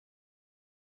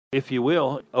If you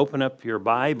will, open up your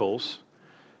Bibles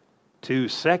to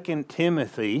 2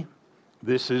 Timothy.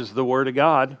 This is the Word of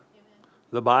God.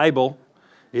 The Bible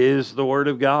is the Word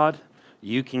of God.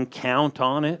 You can count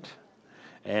on it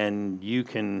and you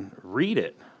can read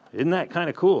it. Isn't that kind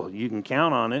of cool? You can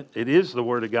count on it. It is the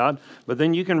Word of God. But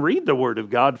then you can read the Word of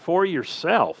God for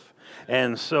yourself.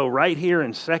 And so right here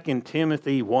in 2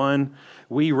 Timothy 1,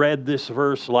 we read this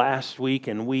verse last week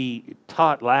and we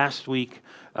taught last week.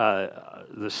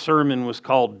 The sermon was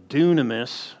called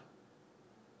Dunamis,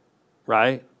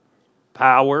 right?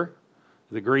 Power,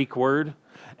 the Greek word.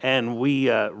 And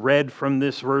we read from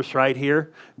this verse right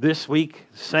here. This week,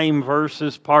 same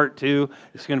verses, part 2.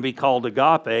 It's going to be called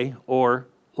Agape, or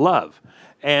love.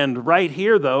 And right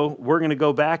here, though, we're going to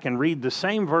go back and read the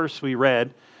same verse we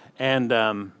read. And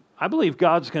I believe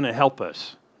God's going to help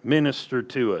us, minister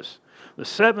to us. The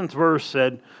 7th verse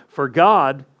said, "For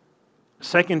God,"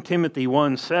 2 Timothy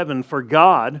 1:7, "for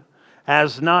God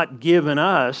has not given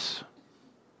us,"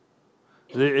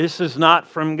 this is not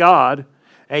from God,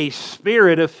 "a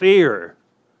spirit of fear."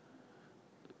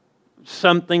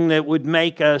 Something that would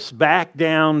make us back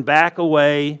down, back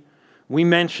away. We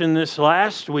mentioned this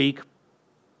last week,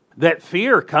 that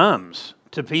fear comes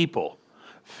to people.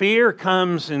 Fear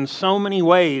comes in so many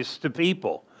ways to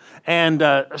people. And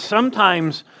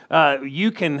sometimes you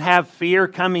can have fear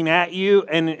coming at you,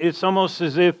 and it's almost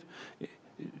as if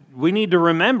we need to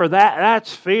remember that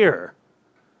that's fear.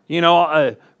 You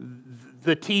know,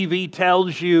 the TV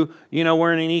tells you,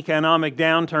 we're in an economic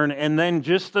downturn, and then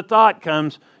just the thought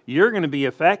comes, you're going to be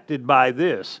affected by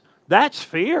this. That's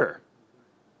fear.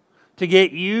 To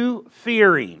get you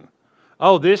fearing,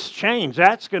 oh, this change,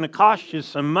 that's going to cost you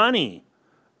some money.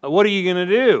 What are you going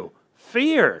to do?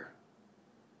 Fear.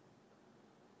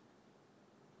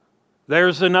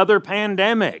 There's another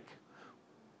pandemic.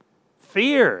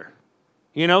 Fear.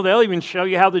 They'll even show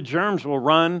you how the germs will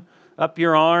run up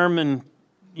your arm and,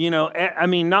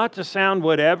 not to sound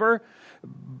whatever,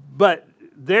 but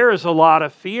there is a lot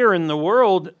of fear in the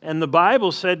world, and the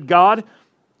Bible said God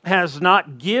has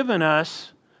not given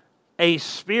us a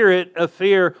spirit of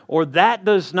fear, or that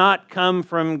does not come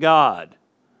from God.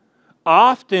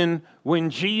 Often when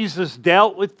Jesus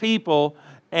dealt with people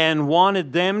and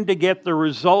wanted them to get the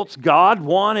results God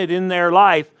wanted in their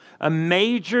life, a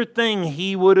major thing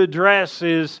He would address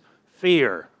is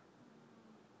fear.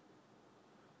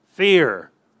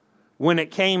 Fear. When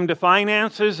it came to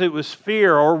finances, it was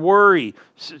fear or worry,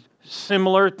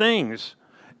 similar things.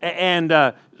 And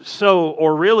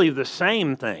or really the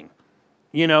same thing.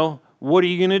 What are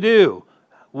you going to do?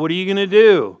 What are you going to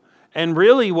do? And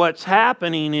really what's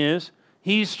happening is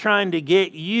he's trying to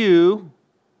get you,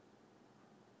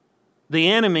 the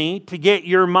enemy, to get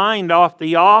your mind off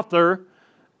the author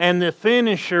and the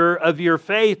finisher of your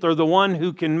faith, or the one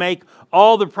who can make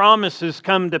all the promises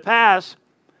come to pass,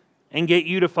 and get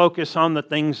you to focus on the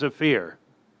things of fear.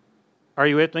 Are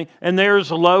you with me? And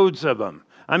there's loads of them.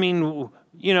 I mean,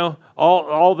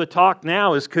 all the talk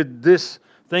now is, could this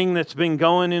thing that's been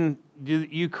going in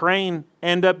Ukraine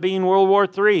end up being World War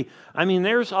III? I mean,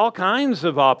 there's all kinds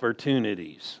of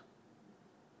opportunities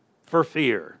for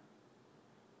fear.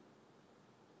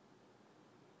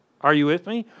 Are you with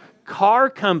me? Car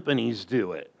companies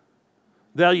do it.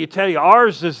 They'll tell you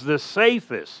ours is the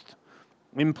safest,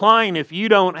 implying if you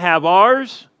don't have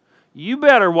ours, you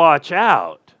better watch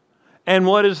out. And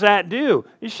what does that do?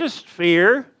 It's just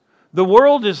fear. The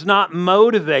world is not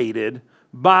motivated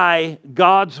by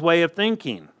God's way of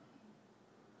thinking.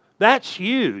 That's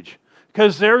huge,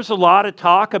 because there's a lot of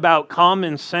talk about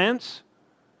common sense,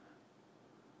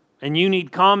 and you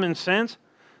need common sense.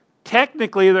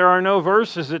 Technically, there are no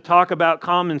verses that talk about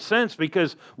common sense,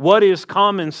 because what is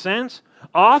common sense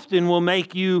often will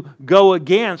make you go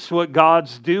against what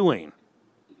God's doing.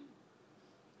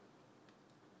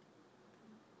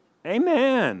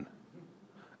 Amen.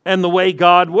 And the way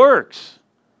God works.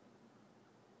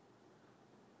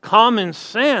 Common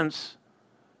sense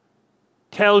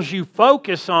tells you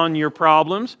focus on your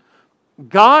problems.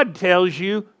 God tells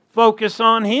you focus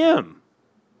on Him.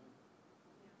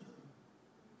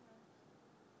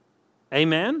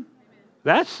 Amen?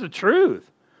 That's the truth.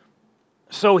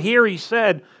 So here he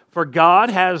said, for God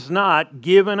has not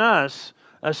given us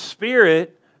a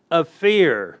spirit of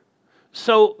fear.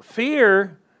 So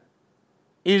fear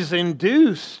is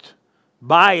induced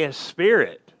by a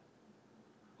spirit.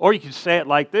 Or you could say it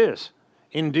like this,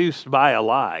 induced by a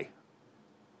lie.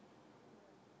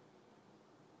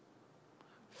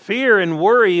 Fear and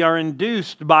worry are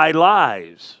induced by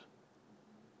lies.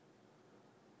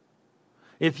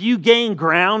 If you gain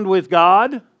ground with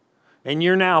God and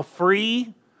you're now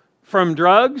free from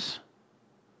drugs,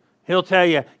 He'll tell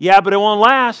you, yeah, but it won't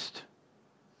last.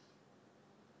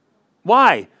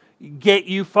 Why? Get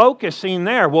you focusing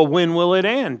there. Well, when will it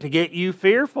end? To get you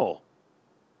fearful.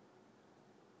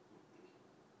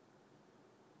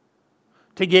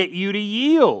 To get you to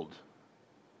yield.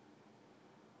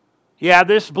 Yeah,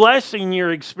 this blessing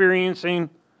you're experiencing,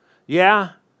 yeah,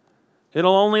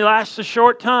 it'll only last a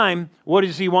short time. What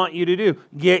does He want you to do?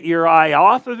 Get your eye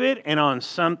off of it and on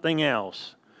something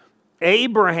else.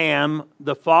 Abraham,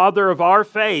 the father of our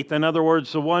faith, in other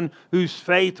words, the one whose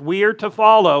faith we are to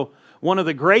follow, one of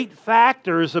the great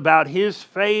factors about his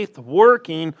faith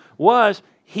working was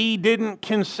he didn't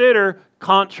consider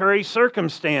contrary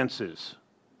circumstances.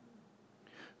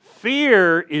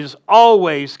 Fear is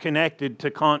always connected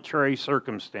to contrary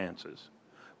circumstances.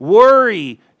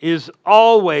 Worry is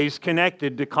always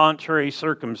connected to contrary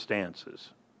circumstances.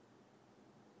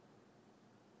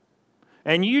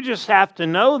 And you just have to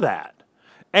know that.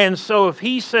 And so if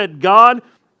He said God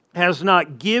has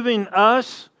not given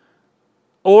us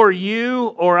or you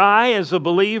or I as a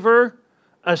believer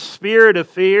a spirit of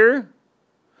fear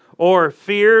or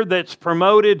fear that's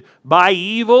promoted by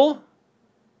evil,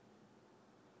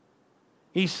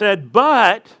 He said,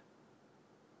 but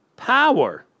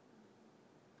power.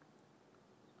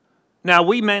 Now,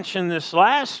 we mentioned this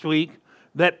last week,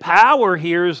 that power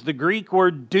here is the Greek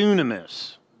word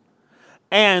dunamis.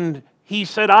 And He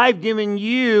said, I've given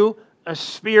you a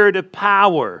spirit of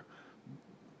power.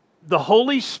 The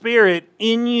Holy Spirit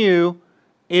in you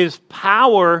is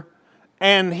power.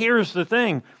 And here's the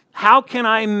thing. How can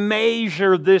I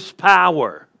measure this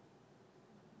power?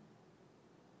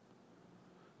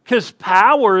 Because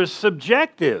power is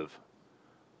subjective.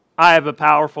 I have a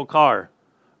powerful car.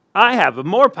 I have a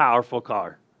more powerful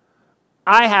car.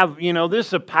 I have, this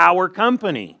is a power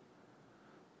company.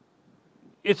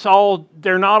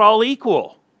 They're not all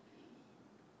equal.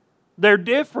 They're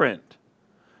different.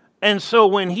 And so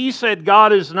when He said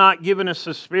God has not given us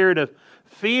a spirit of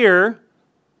fear,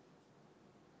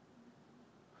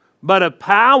 but of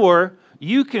power,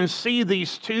 you can see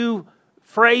these two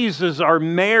phrases are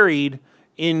married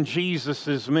in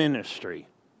Jesus' ministry.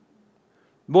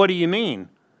 What do you mean?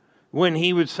 When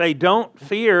He would say, don't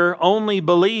fear, only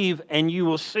believe, and you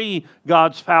will see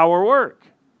God's power work.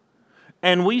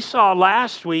 And we saw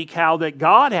last week how that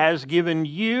God has given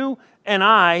you and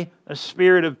I a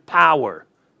spirit of power,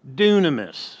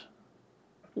 dunamis.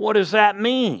 What does that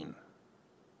mean?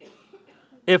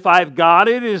 If I've got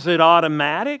it, is it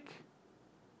automatic?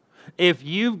 If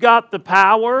you've got the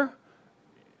power,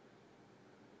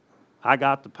 I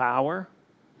got the power,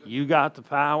 you got the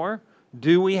power.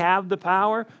 Do we have the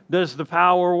power? Does the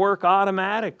power work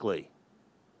automatically?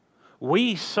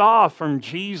 We saw from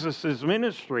Jesus'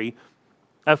 ministry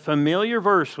a familiar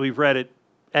verse. We've read it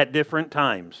at different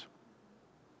times.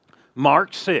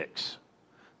 Mark 6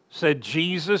 said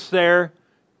Jesus there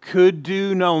could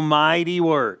do no mighty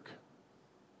work.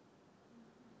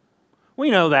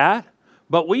 We know that.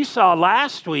 But we saw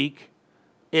last week,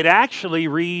 it actually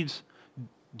reads,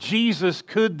 Jesus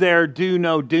could there do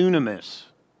no dunamis.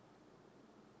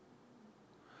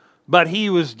 But He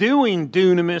was doing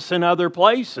dunamis in other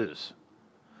places.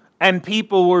 And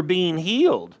people were being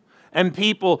healed.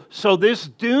 So this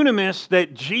dunamis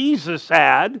that Jesus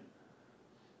had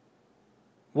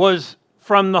was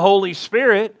from the Holy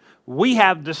Spirit. We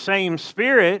have the same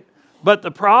Spirit, but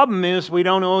the problem is we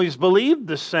don't always believe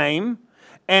the same.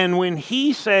 And when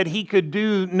He said He could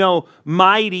do no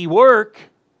mighty work,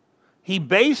 He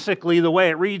basically, the way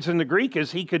it reads in the Greek,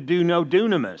 is He could do no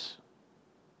dunamis.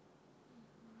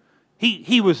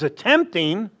 He was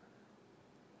attempting,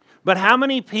 but how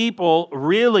many people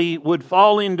really would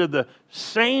fall into the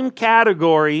same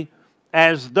category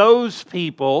as those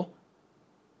people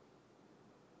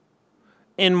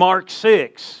in Mark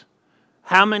 6?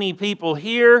 How many people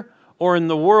here or in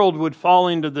the world would fall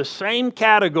into the same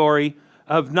category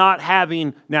of not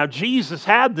having... Now, Jesus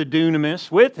had the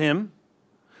dunamis with Him,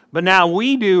 but now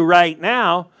we do right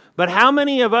now. But how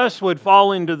many of us would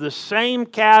fall into the same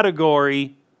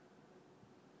category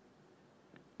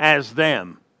as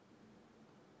them?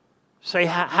 Say,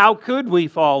 how could we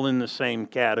fall in the same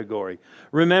category?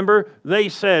 Remember, they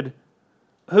said,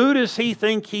 who does he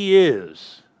think he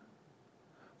is?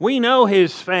 We know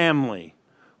his family.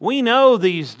 We know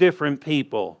these different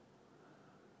people.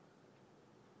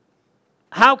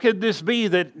 How could this be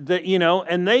that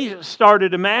and they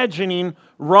started imagining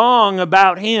wrong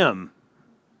about him.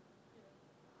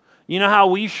 You know how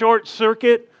we short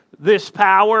circuit this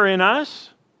power in us?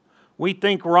 We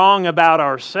think wrong about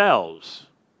ourselves.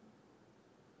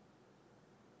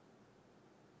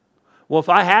 Well, if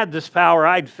I had this power,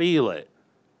 I'd feel it.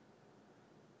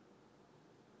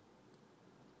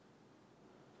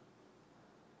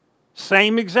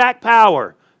 Same exact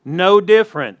power, no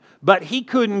different. But He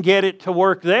couldn't get it to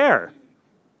work there.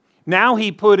 Now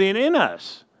He put it in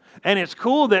us. And it's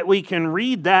cool that we can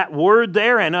read that word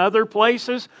there and other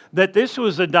places, that this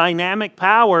was a dynamic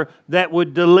power that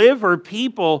would deliver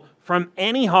people from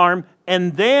any harm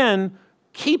and then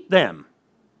keep them.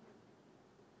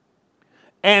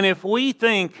 And if we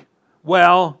think,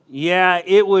 well, yeah,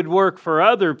 it would work for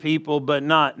other people, but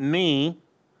not me,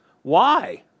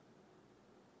 why?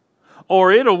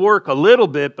 Or it'll work a little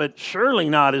bit, but surely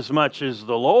not as much as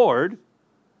the Lord.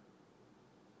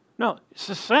 No, it's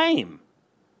the same.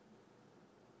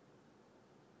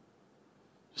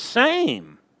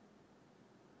 Same.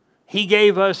 He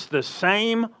gave us the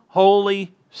same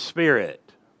Holy Spirit.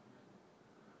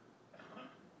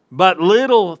 But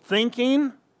little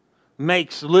thinking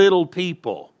makes little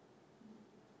people.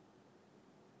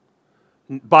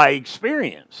 By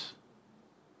experience.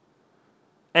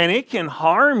 And it can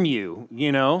harm you,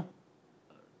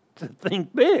 to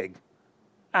think big.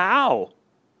 Ow.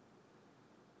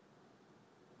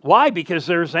 Why? Because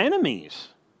there's enemies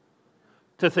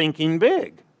to thinking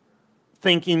big.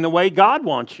 Thinking the way God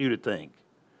wants you to think.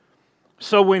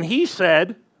 So when He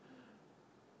said,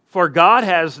 "For God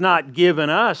has not given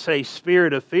us a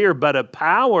spirit of fear, but of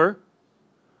power,"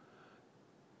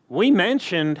 we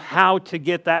mentioned how to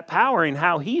get that power and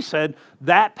how He said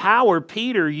that power,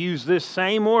 Peter used this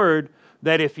same word,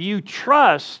 that if you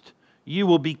trust, you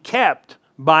will be kept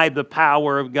by the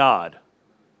power of God.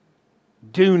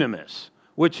 Dunamis,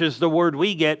 which is the word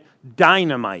we get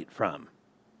dynamite from.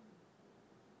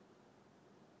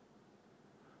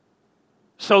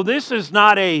 So this is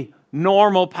not a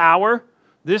normal power.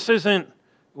 This isn't,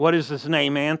 what is his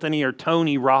name, Anthony or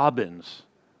Tony Robbins'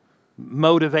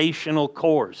 motivational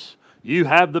course. You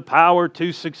have the power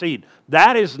to succeed.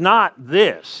 That is not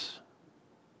this.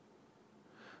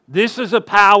 This is a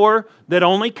power that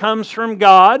only comes from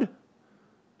God.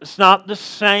 It's not the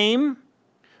same.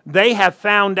 They have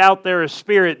found out they're a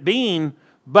spirit being,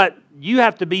 but you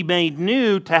have to be made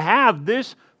new to have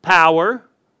this power.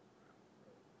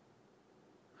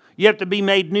 You have to be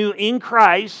made new in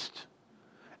Christ,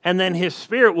 and then His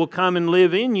Spirit will come and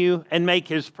live in you and make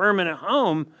His permanent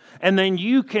home, and then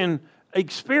you can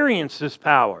experience this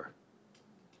power.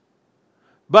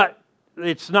 But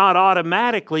it's not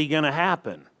automatically going to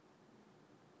happen.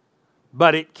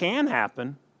 But it can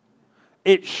happen.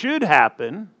 It should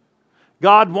happen.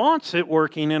 God wants it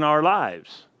working in our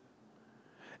lives.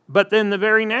 But then the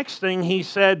very next thing He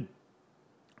said,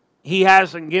 He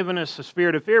hasn't given us a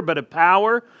spirit of fear, but of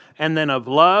power, and then of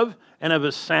love, and of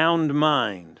a sound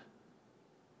mind.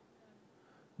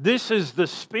 This is the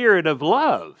spirit of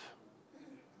love.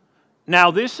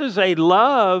 Now, this is a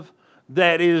love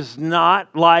that is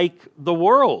not like the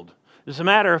world. As a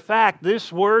matter of fact,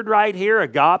 this word right here,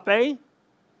 agape,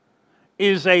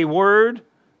 is a word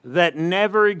that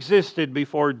never existed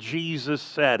before Jesus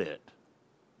said it.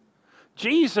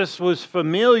 Jesus was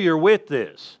familiar with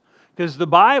this, because the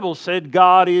Bible said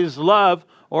God is love,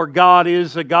 or God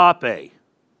is agape.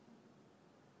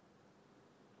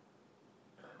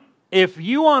 If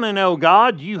you want to know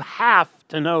God, you have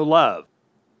to know love.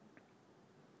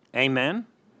 Amen?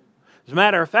 As a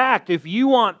matter of fact, if you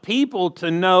want people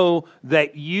to know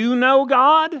that you know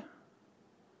God,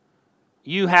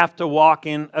 you have to walk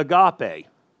in agape.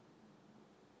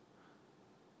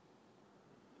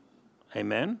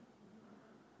 Amen?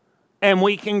 And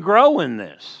we can grow in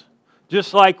this.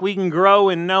 Just like we can grow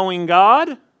in knowing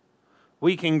God,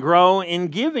 we can grow in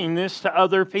giving this to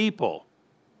other people.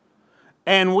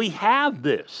 And we have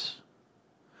this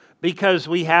because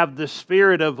we have the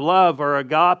spirit of love, or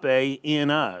agape,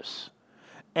 in us.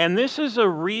 And this is a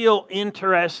real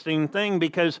interesting thing,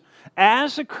 because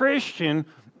as a Christian,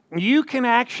 you can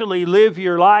actually live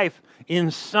your life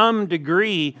in some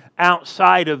degree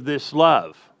outside of this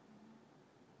love.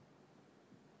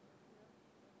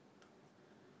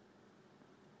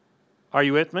 Are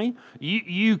you with me?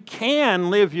 You can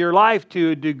live your life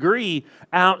to a degree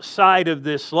outside of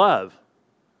this love.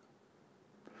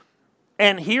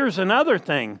 And here's another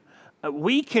thing.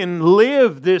 We can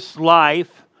live this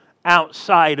life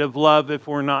outside of love if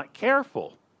we're not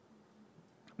careful.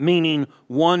 Meaning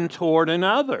one toward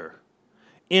another.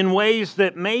 In ways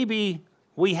that maybe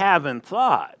we haven't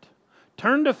thought.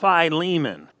 Turn to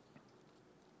Philemon.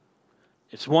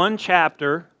 It's one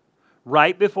chapter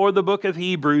right before the book of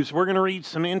Hebrews. We're going to read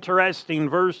some interesting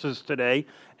verses today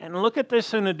and look at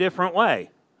this in a different way.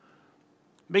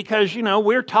 Because,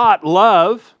 we're taught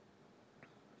love,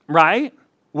 right?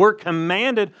 We're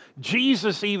commanded.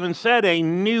 Jesus even said, "A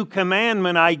new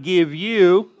commandment I give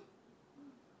you,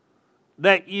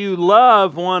 that you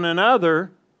love one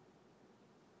another."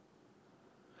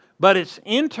 But it's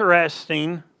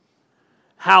interesting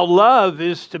how love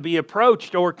is to be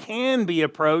approached or can be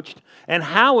approached and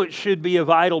how it should be a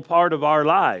vital part of our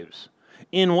lives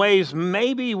in ways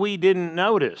maybe we didn't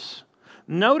notice.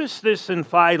 Notice this in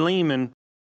Philemon,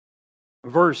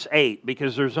 verse 8,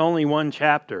 because there's only one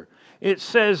chapter. It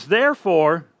says,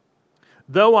 "Therefore,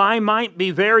 though I might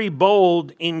be very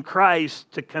bold in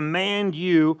Christ to command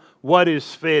you what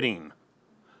is fitting."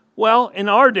 Well, in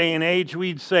our day and age,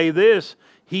 we'd say this.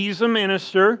 He's a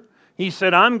minister. He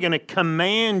said, "I'm going to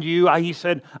command you." He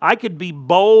said, "I could be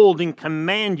bold and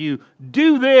command you.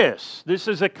 Do this. This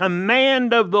is a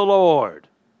command of the Lord."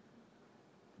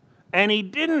 And he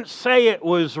didn't say it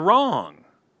was wrong.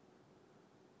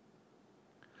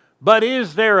 But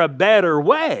is there a better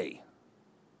way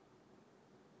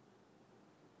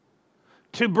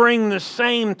to bring the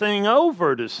same thing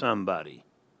over to somebody?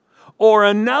 Or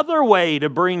another way to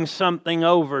bring something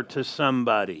over to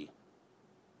somebody?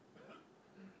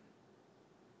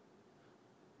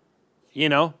 You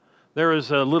know, there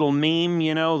was a little meme,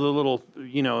 you know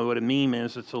what a meme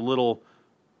is. It's a little,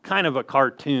 kind of a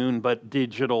cartoon, but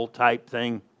digital type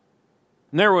thing.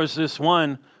 And there was this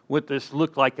one with this,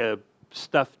 looked like a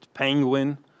stuffed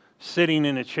penguin sitting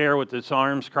in a chair with its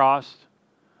arms crossed.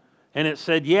 And it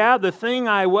said, "Yeah, the thing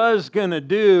I was going to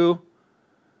do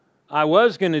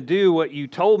what you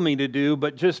told me to do,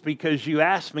 but just because you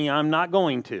asked me, I'm not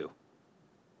going to."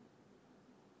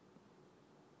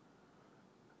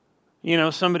 You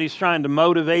know, somebody's trying to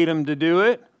motivate them to do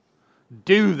it.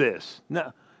 Do this.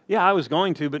 No, yeah, I was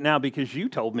going to, but now because you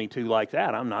told me to like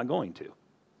that, I'm not going to.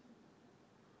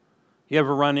 You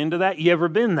ever run into that? You ever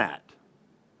been that?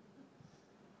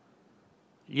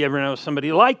 You ever know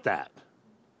somebody like that?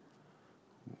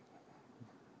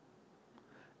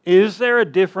 Is there a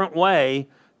different way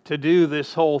to do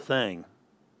this whole thing?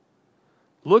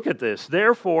 Look at this.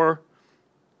 "Therefore,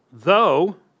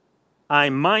 though I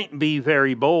might be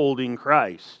very bold in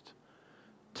Christ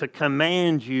to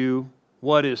command you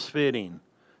what is fitting."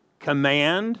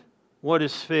 Command what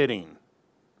is fitting.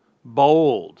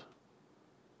 Bold.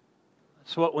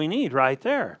 That's what we need right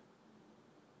there.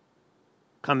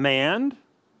 Command,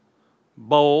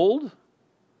 bold,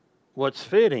 what's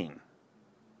fitting.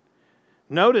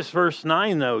 Notice verse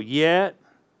 9 though. "Yet,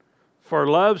 for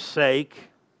love's sake,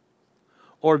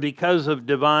 or because of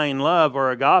divine love," or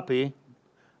agape,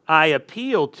 "I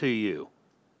appeal to you."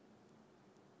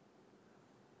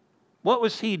 What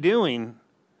was he doing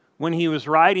when he was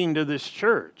writing to this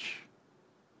church?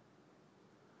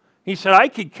 He said, "I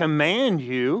could command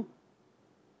you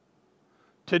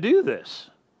to do this.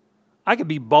 I could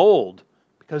be bold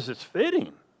because it's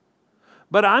fitting.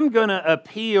 But I'm going to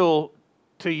appeal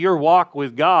to your walk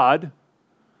with God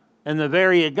and the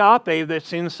very agape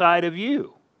that's inside of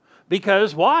you.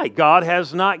 Because why? God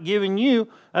has not given you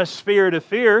a spirit of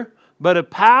fear, but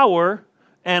of power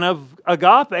and of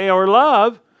agape or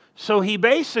love." So he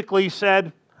basically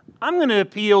said, I'm going to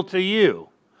appeal to you,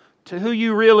 to who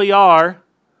you really are.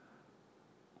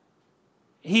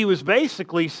 He was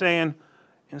basically saying,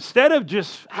 instead of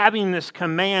just having this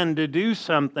command to do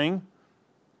something,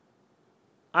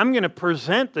 I'm going to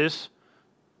present this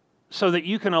so that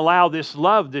you can allow this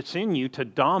love that's in you to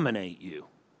dominate you.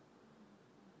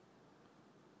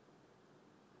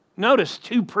 Notice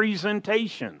two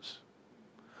presentations.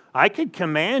 I could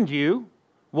command you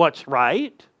what's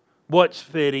right, what's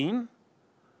fitting,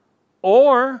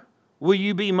 or will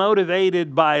you be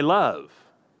motivated by love?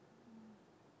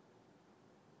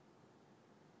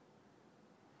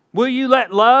 Will you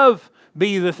let love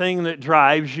be the thing that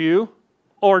drives you,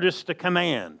 or just a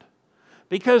command?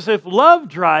 Because if love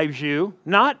drives you,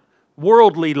 not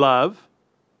worldly love,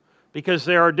 because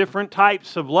there are different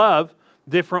types of love,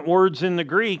 different words in the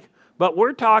Greek, but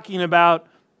we're talking about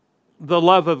the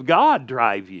love of God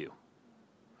drive you.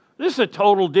 This is a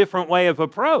total different way of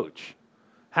approach.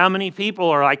 How many people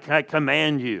are like, I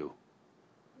command you?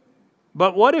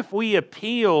 But what if we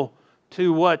appeal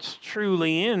to what's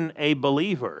truly in a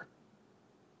believer?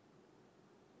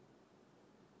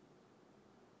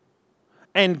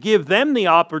 And give them the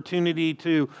opportunity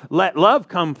to let love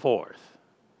come forth.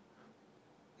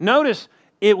 Notice,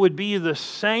 it would be the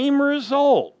same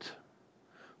result,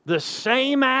 the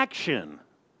same action.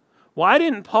 Why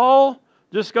didn't Paul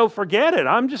just go, forget it?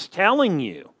 I'm just telling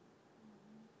you.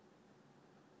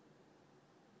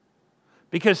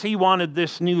 Because he wanted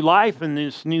this new life and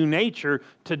this new nature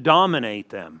to dominate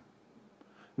them.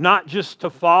 Not just to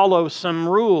follow some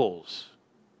rules.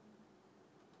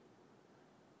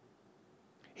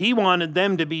 He wanted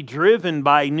them to be driven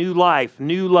by new life,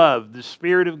 new love, the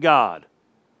Spirit of God.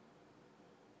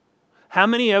 How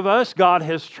many of us, God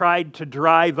has tried to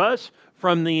drive us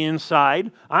from the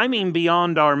inside. I mean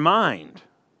beyond our mind.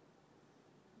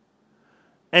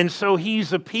 And so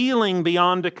he's appealing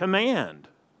beyond a command.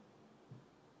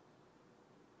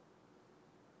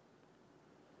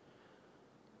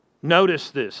 Notice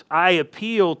this. I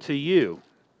appeal to you.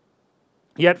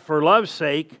 Yet for love's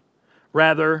sake,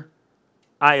 rather,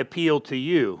 I appeal to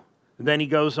you. Then he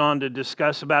goes on to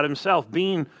discuss about himself,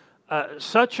 being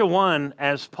such a one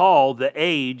as Paul, the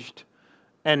aged,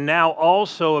 and now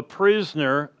also a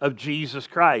prisoner of Jesus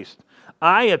Christ.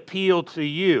 I appeal to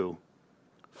you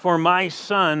for my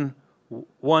son,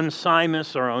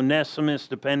 Onesimus or Onesimus,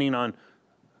 depending on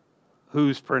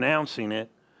who's pronouncing it,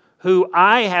 who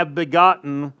I have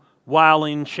begotten while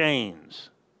in chains.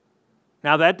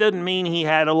 Now that doesn't mean he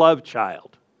had a love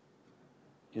child.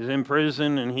 He's in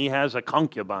prison and he has a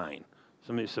concubine.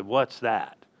 Somebody said, what's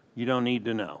that? You don't need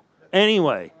to know.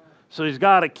 Anyway, so he's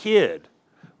got a kid.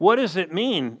 What does it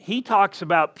mean? He talks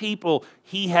about people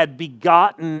he had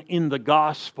begotten in the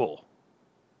gospel.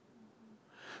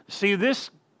 See,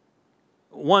 this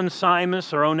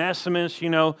Onesimus or Onesimus,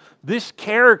 this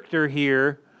character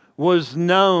here was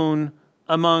known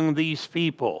among these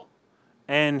people.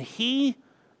 And he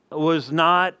was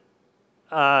not,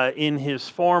 in his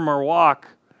former walk,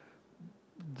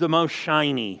 the most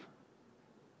shiny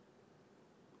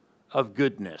of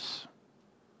goodness.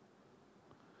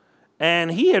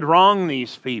 And he had wronged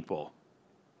these people.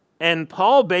 And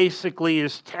Paul basically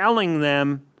is telling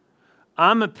them,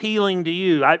 I'm appealing to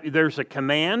you. There's a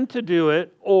command to do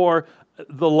it or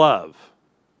the love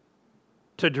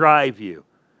to drive you.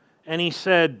 And he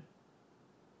said,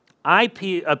 I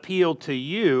appeal to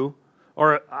you,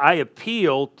 or I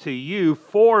appeal to you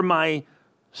for my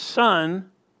son,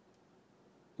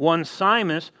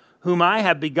 Onesimus, whom I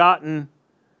have begotten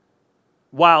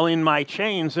while in my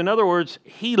chains. In other words,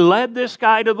 he led this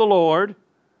guy to the Lord.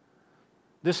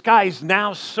 This guy's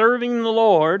now serving the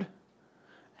Lord.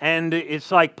 And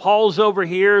it's like Paul's over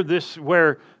here, this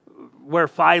where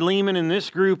Philemon and this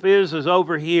group is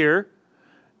over here.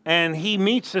 And he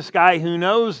meets this guy who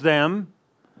knows them.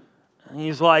 And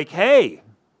he's like, hey,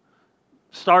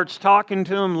 starts talking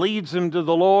to him, leads him to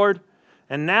the Lord.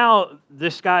 And now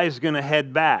this guy is going to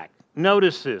head back.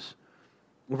 Notice this,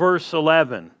 verse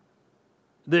 11.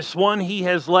 This one he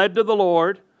has led to the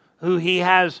Lord, who he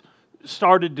has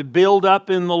started to build up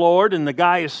in the Lord, and the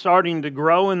guy is starting to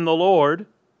grow in the Lord.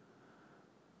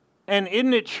 And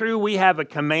isn't it true we have a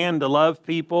command to love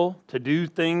people, to do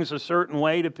things a certain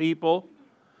way to people?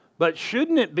 But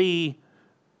shouldn't it be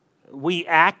we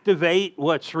activate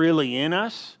what's really in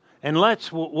us and let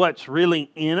what's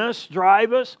really in us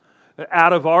drive us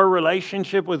out of our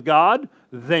relationship with God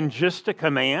than just a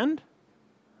command?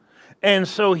 And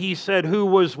so he said, who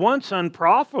was once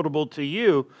unprofitable to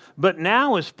you, but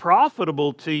now is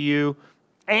profitable to you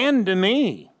and to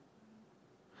me.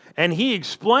 And he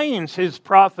explains his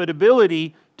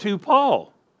profitability to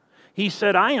Paul. He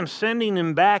said, I am sending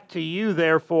him back to you,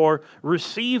 therefore,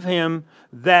 receive him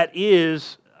that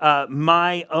is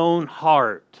my own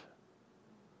heart.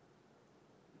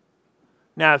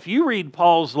 Now, if you read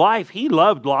Paul's life, he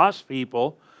loved lost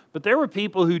people, but there were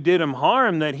people who did him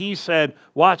harm that he said,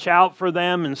 watch out for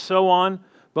them and so on.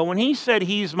 But when he said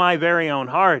he's my very own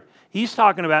heart, he's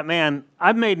talking about, man,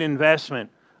 I've made an investment.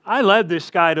 I led this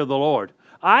guy to the Lord.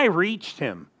 I reached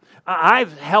him.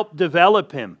 I've helped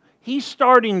develop him. He's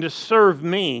starting to serve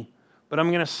me, but I'm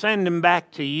going to send him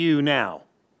back to you now.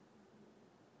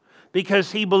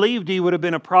 Because he believed he would have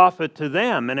been a prophet to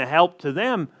them and a help to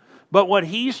them. But what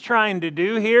he's trying to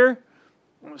do here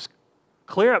was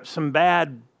clear up some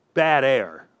bad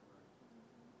air.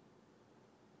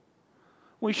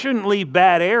 We shouldn't leave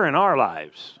bad air in our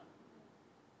lives.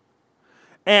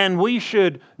 And we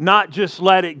should not just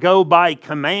let it go by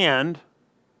command.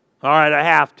 All right, I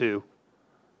have to.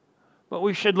 But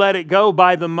we should let it go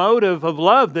by the motive of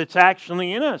love that's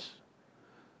actually in us.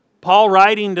 Paul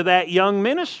writing to that young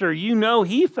minister,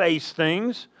 he faced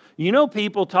things.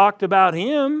 People talked about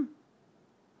him.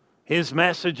 His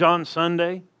message on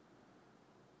Sunday.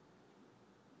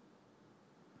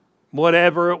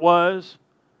 Whatever it was.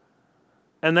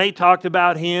 And they talked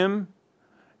about him.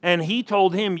 And he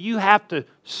told him, you have to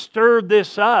stir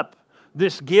this up,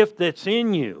 this gift that's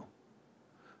in you.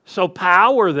 So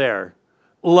power there,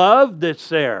 love that's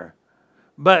there.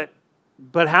 But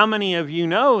how many of you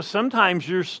know sometimes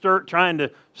you're trying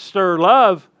to stir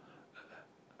love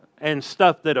and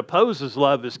stuff that opposes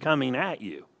love is coming at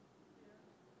you?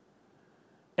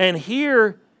 And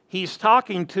here he's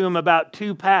talking to him about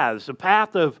two paths. A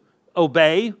path of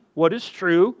obey what is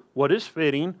true, what is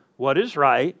fitting, what is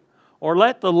right, or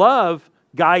let the love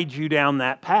guide you down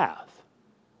that path.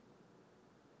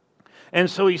 And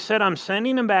so he said, I'm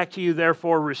sending him back to you,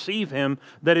 therefore receive him,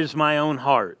 that is my own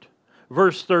heart.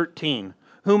 Verse 13,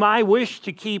 whom I wish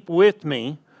to keep with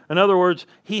me. In other words,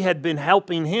 he had been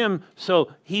helping him,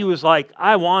 so he was like,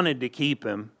 I wanted to keep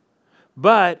him.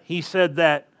 But he said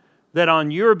that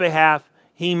on your behalf,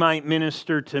 he might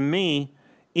minister to me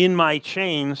in my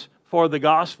chains for the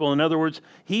gospel. In other words,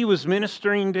 he was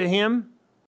ministering to him,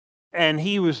 and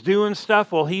he was doing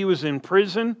stuff while he was in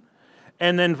prison.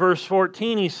 And then verse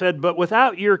 14, he said, but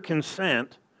without your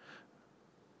consent.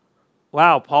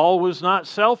 Wow, Paul was not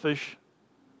selfish.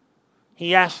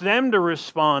 He asked them to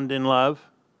respond in love.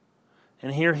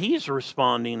 And here he's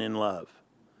responding in love.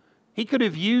 He could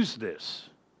have used this.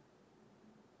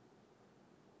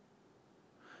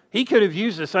 He could have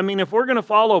used this. I mean, if we're going to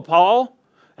follow Paul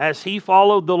as he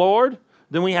followed the Lord,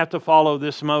 then we have to follow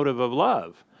this motive of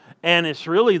love. And it's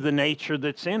really the nature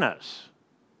that's in us.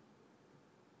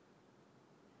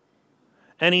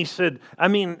 And he said, I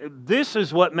mean, this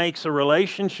is what makes a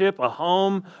relationship, a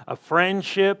home, a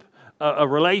friendship, a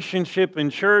relationship in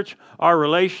church, our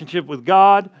relationship with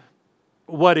God,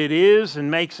 what it is and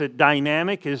makes it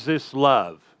dynamic is this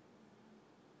love.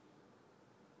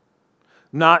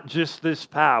 Not just this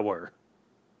power.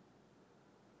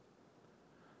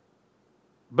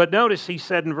 But notice he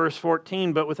said in verse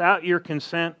 14, but without your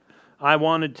consent, I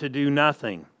wanted to do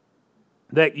nothing.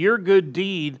 That your good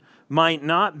deed might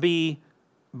not be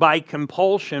by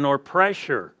compulsion or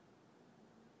pressure.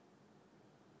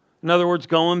 In other words,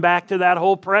 going back to that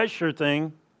whole pressure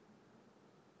thing,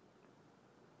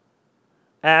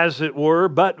 as it were,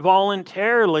 but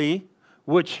voluntarily,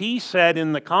 which he said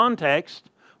in the context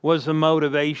was the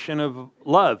motivation of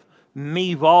love,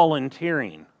 me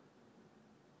volunteering.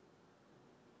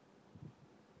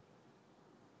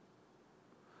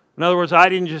 In other words, I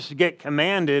didn't just get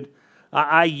commanded,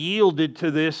 I yielded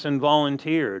to this and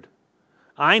volunteered.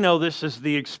 I know this is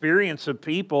the experience of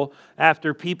people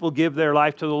after people give their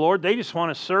life to the Lord. They just want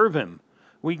to serve Him.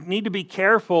 We need to be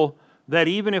careful that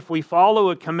even if we follow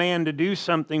a command to do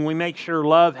something, we make sure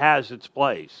love has its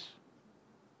place.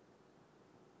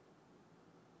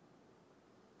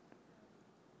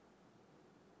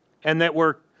 And that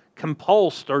we're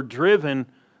compulsed or driven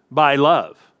by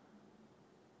love.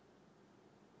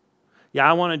 Yeah,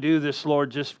 I want to do this,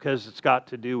 Lord, just because it's got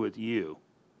to do with you.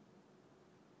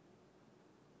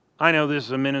 I know this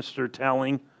is a minister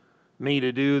telling me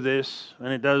to do this, and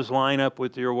it does line up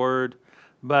with your word,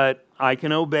 but I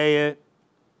can obey it,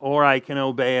 or I can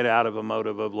obey it out of a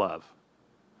motive of love.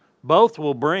 Both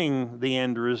will bring the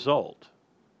end result.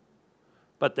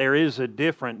 But there is a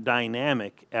different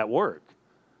dynamic at work,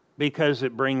 because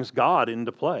it brings God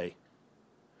into play.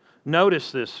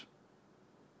 Notice this.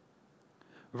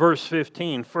 Verse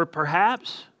 15, for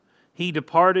perhaps he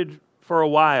departed for a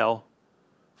while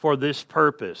for this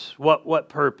purpose. What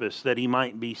purpose? That he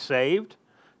might be saved,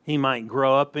 he might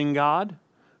grow up in God,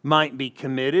 might be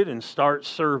committed and start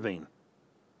serving.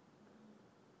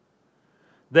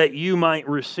 That you might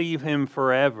receive him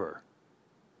forever.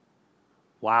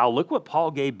 Wow, look what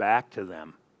Paul gave back to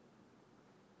them.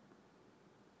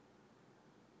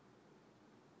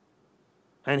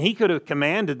 And he could have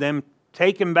commanded them,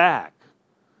 take him back.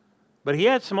 But he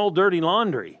had some old dirty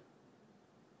laundry.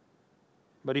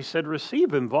 But he said,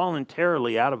 receive him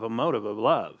voluntarily out of a motive of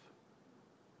love.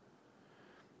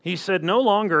 He said, no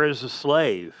longer as a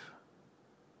slave,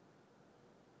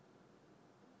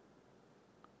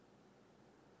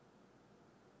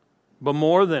 but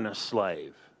more than a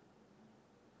slave.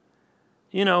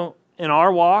 You know, in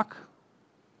our walk,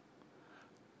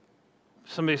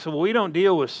 somebody said, well, we don't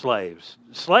deal with slaves.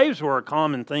 Slaves were a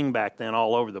common thing back then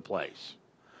all over the place.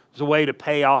 It was a way to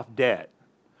pay off debt.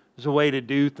 It was a way to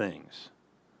do things.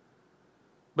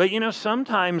 But you know,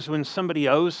 sometimes when somebody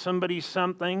owes somebody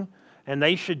something and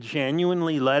they should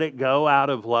genuinely let it go out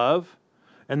of love,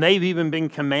 and they've even been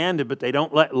commanded, but they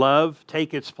don't let love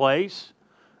take its place,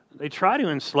 they try to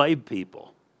enslave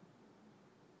people.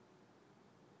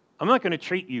 I'm not going to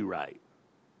treat you right.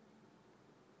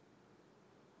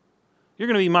 You're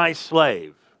going to be my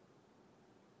slave.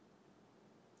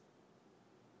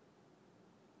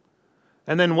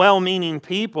 And then well-meaning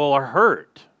people are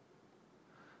hurt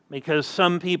because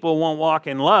some people won't walk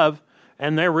in love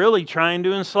and they're really trying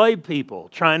to enslave people,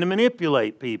 trying to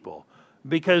manipulate people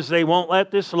because they won't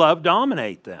let this love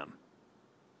dominate them.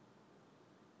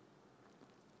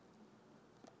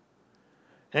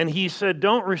 And he said,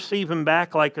 don't receive him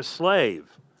back like a slave.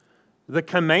 The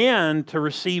command to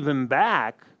receive him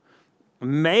back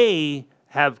may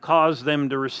have caused them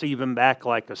to receive him back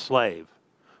like a slave.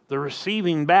 The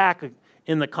receiving back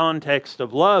in the context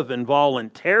of love and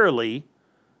voluntarily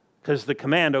Because the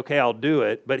command, okay, I'll do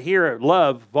it. But here,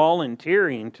 love,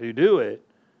 volunteering to do it,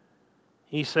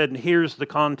 he said, here's the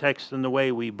context and the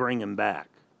way we bring him back.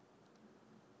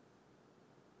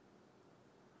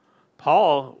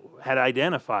 Paul had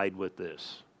identified with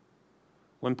this.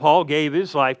 When Paul gave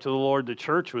his life to the Lord, the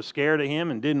church was scared of him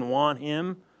and didn't want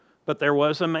him. But there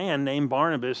was a man named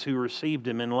Barnabas who received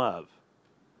him in love.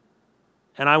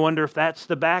 And I wonder if that's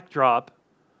the backdrop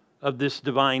of this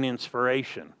divine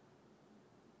inspiration.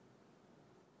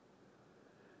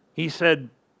 He said,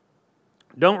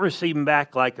 don't receive him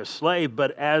back like a slave,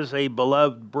 but as a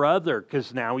beloved brother,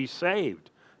 because now he's saved.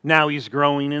 Now he's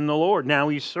growing in the Lord. Now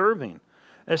he's serving.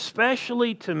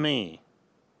 Especially to me.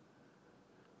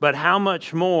 But how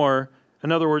much more,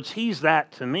 in other words, he's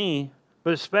that to me,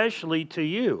 but especially to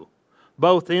you,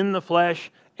 both in the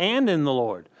flesh and in the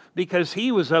Lord. Because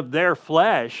he was of their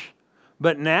flesh,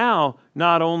 but now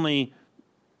not only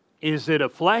is it a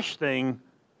flesh thing,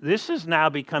 this has now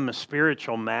become a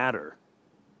spiritual matter.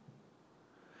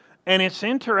 And it's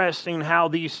interesting how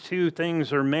these two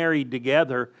things are married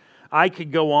together. I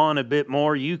could go on a bit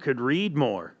more. You could read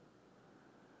more.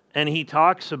 And he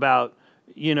talks about,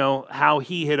 how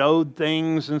he had owed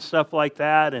things and stuff like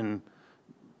that, and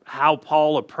how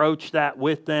Paul approached that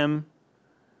with them.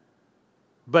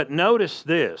 But notice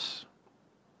this.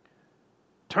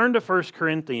 Turn to 1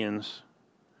 Corinthians,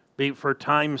 for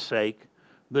time's sake,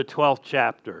 the 12th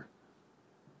chapter.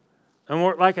 And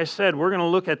like I said, we're going to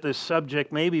look at this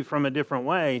subject maybe from a different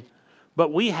way.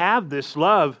 But we have this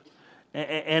love,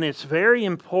 and it's very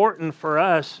important for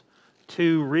us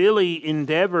to really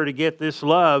endeavor to get this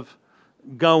love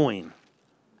going,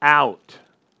 out,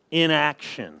 in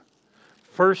action.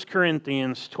 1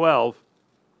 Corinthians 12,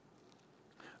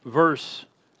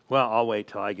 I'll wait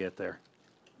till I get there.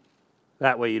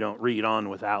 That way you don't read on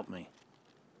without me.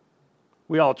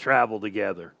 We all travel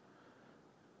together.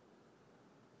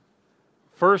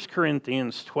 1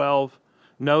 Corinthians 12,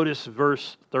 notice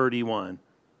verse 31.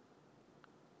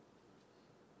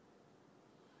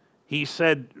 He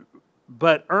said,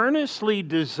 but earnestly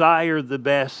desire the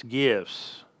best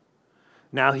gifts.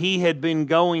 Now he had been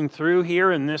going through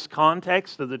here in this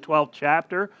context of the 12th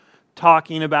chapter,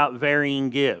 talking about varying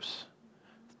gifts.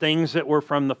 Things that were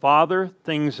from the Father,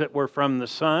 things that were from the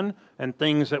Son, and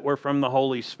things that were from the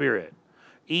Holy Spirit.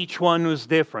 Each one was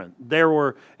different. There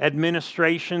were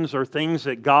administrations or things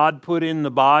that God put in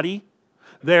the body.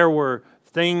 There were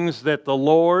things that the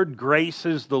Lord,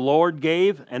 graces the Lord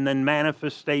gave, and then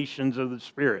manifestations of the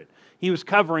Spirit. He was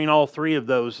covering all three of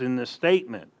those in this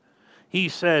statement. He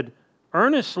said,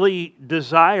 earnestly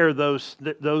desire those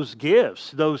gifts,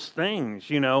 those things,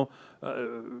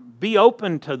 be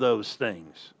open to those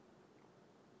things.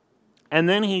 And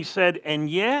then he said, and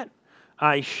yet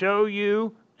I show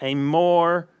you a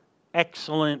more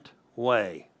excellent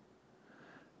way.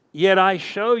 Yet I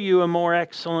show you a more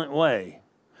excellent way.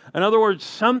 In other words,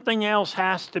 something else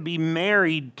has to be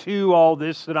married to all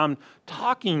this that I'm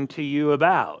talking to you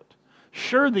about.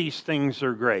 Sure, these things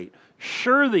are great.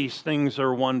 Sure, these things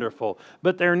are wonderful.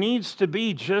 But there needs to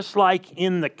be, just like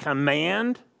in the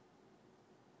command,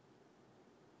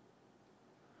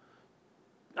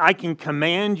 I can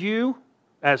command you,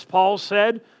 as Paul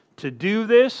said, to do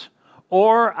this,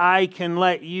 or I can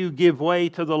let you give way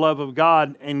to the love of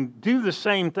God and do the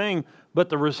same thing, but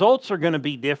the results are going to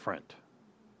be different.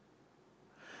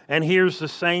 And here's the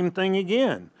same thing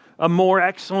again. A more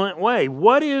excellent way.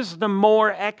 What is the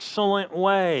more excellent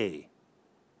way?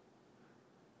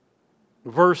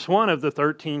 Verse 1 of the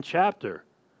 13th chapter.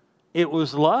 It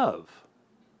was love.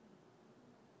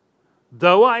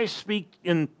 Though I speak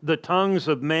in the tongues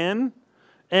of men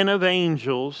and of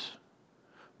angels,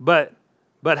 but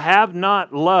have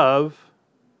not love.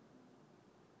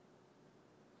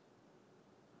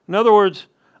 In other words,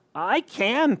 I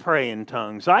can pray in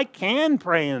tongues. I can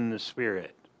pray in the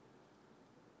Spirit.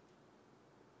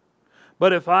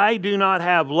 But if I do not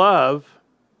have love,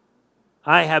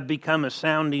 I have become a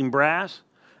sounding brass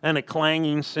and a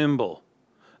clanging cymbal.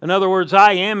 In other words,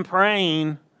 I am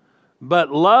praying,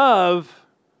 but love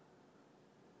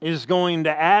is going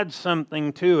to add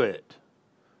something to it.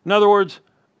 In other words,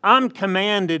 I'm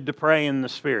commanded to pray in the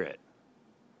Spirit.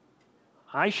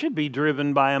 I should be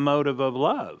driven by a motive of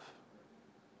love.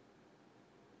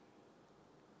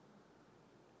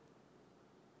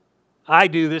 I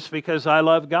do this because I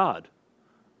love God.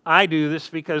 I do this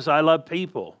because I love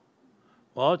people.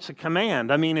 Well, it's a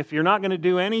command. I mean, if you're not going to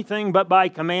do anything but by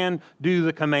command, do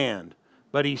the command.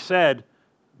 But he said,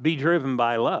 be driven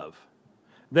by love.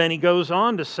 Then he goes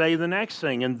on to say the next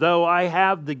thing, and though I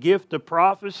have the gift of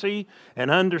prophecy and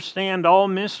understand all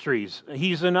mysteries,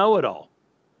 he's a know-it-all.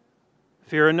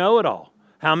 If you're a know-it-all,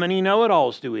 How many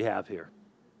know-it-alls do we have here?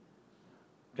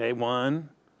 Okay, one.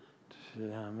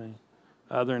 Two, how many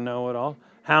other know-it-all?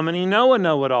 How many know a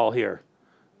know-it-all here?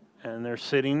 And they're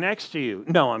sitting next to you.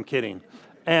 No, I'm kidding.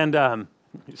 And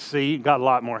see, got a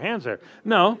lot more hands there.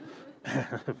 No.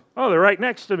 Oh, they're right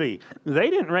next to me.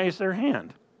 They didn't raise their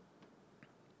hand.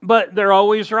 But they're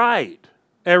always right.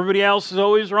 Everybody else is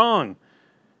always wrong.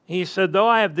 He said, though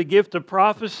I have the gift of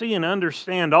prophecy and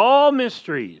understand all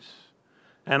mysteries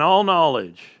and all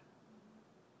knowledge,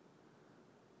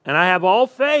 and I have all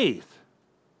faith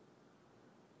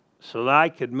so that I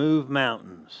could move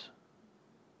mountains.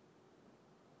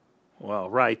 Well,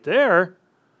 right there,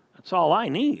 that's all I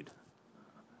need.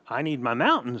 I need my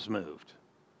mountains moved.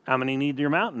 How many need your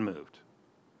mountain moved?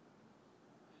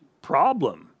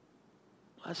 Problem.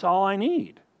 That's all I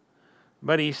need.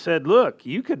 But he said, look,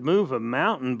 you could move a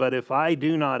mountain, but if I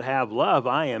do not have love,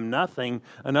 I am nothing.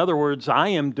 In other words, I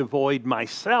am devoid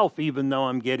myself, even though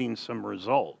I'm getting some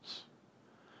results.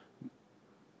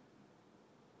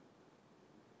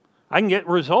 I can get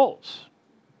results,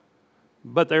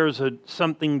 but there's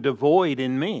something devoid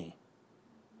in me.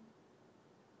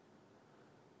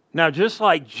 Now, just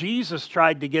like Jesus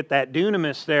tried to get that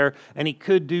dunamis there, and he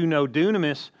could do no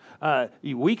dunamis,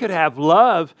 we could have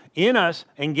love in us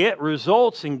and get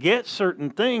results and get certain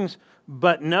things,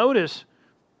 but notice,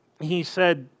 he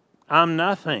said, I'm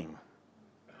nothing.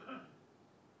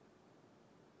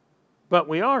 But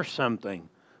we are something,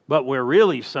 but we're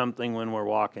really something when we're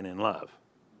walking in love.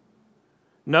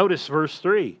 Notice verse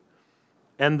 3.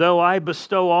 And though I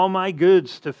bestow all my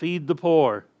goods to feed the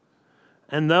poor,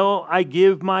 and though I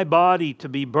give my body to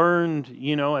be burned,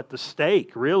 at the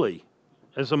stake, really,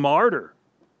 as a martyr.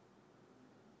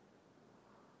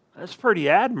 That's pretty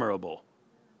admirable.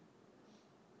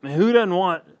 Who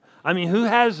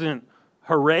hasn't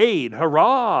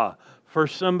hurrah, for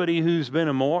somebody who's been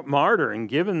a martyr and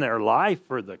given their life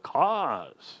for the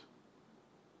cause?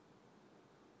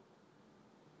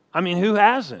 Who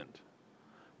hasn't?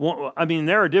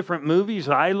 There are different movies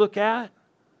I look at,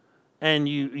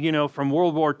 and from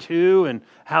World War II, and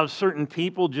how certain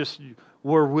people just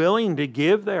were willing to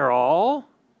give their all.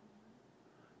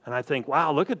 And I think,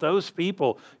 wow, look at those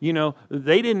people.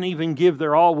 They didn't even give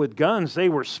their all with guns. They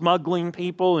were smuggling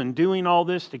people and doing all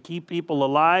this to keep people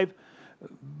alive.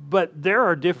 But there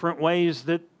are different ways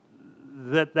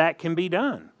that can be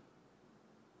done.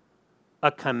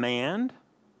 A command,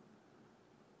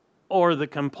 or the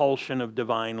compulsion of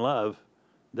divine love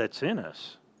that's in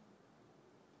us.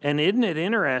 And isn't it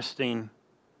interesting?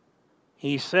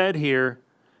 He said here,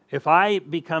 if I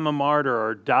become a martyr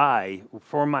or die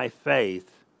for my faith,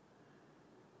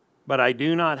 but I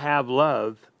do not have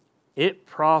love, it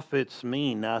profits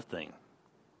me nothing.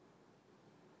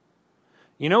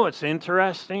 You know what's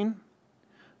interesting?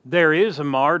 There is a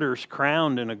martyr's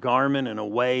crown and a garment and a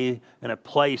way and a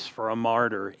place for a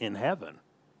martyr in heaven.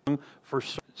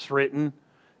 It's written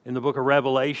in the book of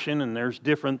Revelation, and there's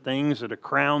different things that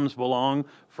crowns belong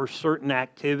for certain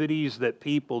activities that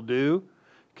people do.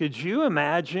 Could you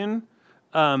imagine,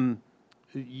 being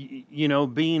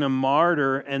a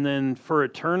martyr, and then for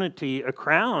eternity, a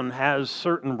crown has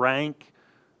certain rank.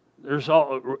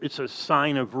 It's a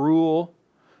sign of rule,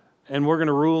 and we're going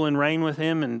to rule and reign with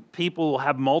him, and people will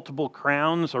have multiple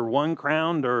crowns, or one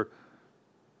crown, or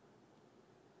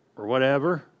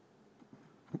whatever.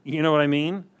 You know what I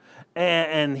mean?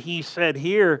 And he said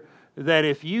here that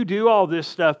if you do all this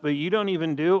stuff, but you don't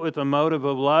even do it with a motive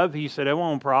of love, he said, it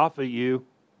won't profit you.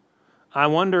 I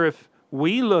wonder if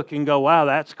we look and go, wow,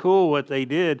 that's cool what they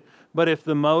did. But if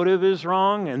the motive is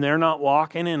wrong and they're not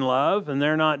walking in love and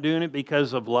they're not doing it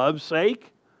because of love's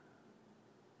sake,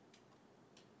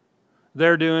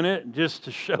 they're doing it just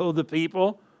to show the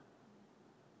people.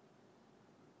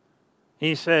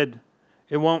 He said,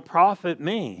 it won't profit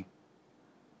me.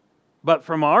 But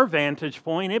from our vantage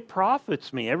point, it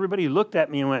profits me. Everybody looked at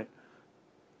me and went,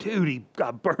 dude, he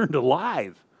got burned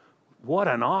alive. What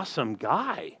an awesome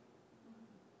guy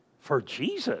for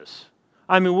Jesus.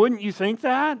 Wouldn't you think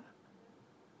that?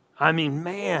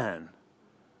 Man,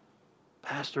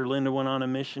 Pastor Linda went on a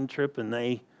mission trip and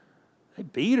they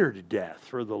beat her to death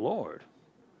for the Lord.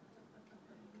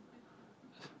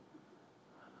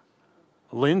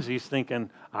 Lindsay's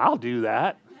thinking, I'll do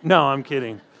that. No, I'm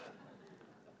kidding.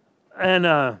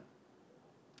 And,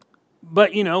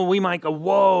 but we might go,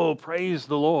 whoa, praise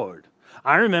the Lord.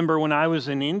 I remember when I was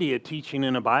in India teaching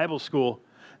in a Bible school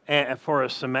for a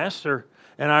semester,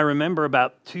 and I remember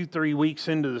about 2-3 weeks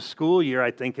into the school year, I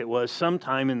think it was,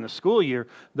 sometime in the school year,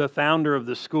 the founder of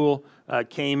the school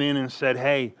came in and said,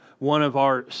 hey, one of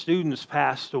our students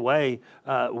passed away,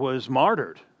 was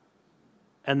martyred.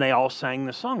 And they all sang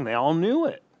the song. They all knew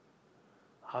it.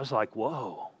 I was like,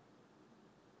 whoa.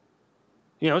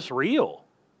 It's real.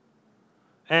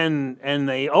 And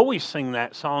they always sing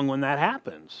that song when that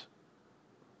happens.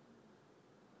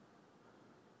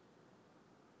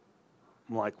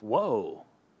 I'm like, whoa.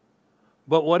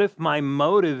 But what if my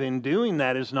motive in doing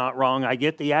that is not wrong? I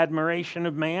get the admiration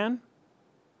of man.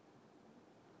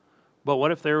 But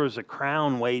what if there was a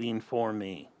crown waiting for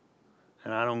me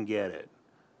and I don't get it?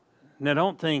 Now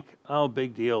don't think, oh,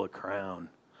 big deal, a crown.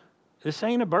 This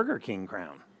ain't a Burger King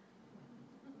crown.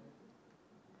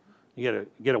 You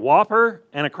get a Whopper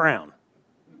and a crown.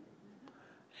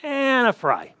 And a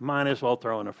fry. Might as well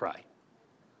throw in a fry.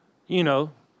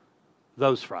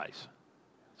 Those fries.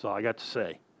 That's all I got to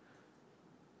say.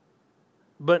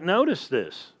 But notice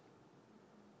this.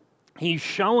 He's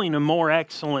showing a more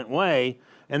excellent way,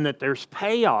 and that there's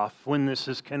payoff when this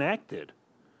is connected.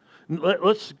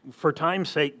 Let's, for time's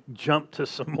sake, jump to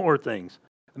some more things.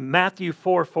 Matthew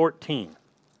 4:14.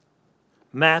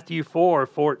 Matthew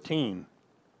 4:14.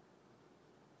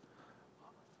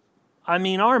 I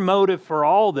mean, our motive for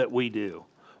all that we do.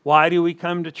 Why do we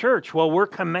come to church? Well, we're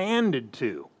commanded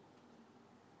to.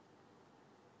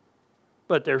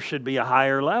 But there should be a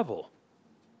higher level.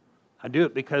 I do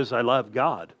it because I love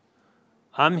God.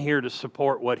 I'm here to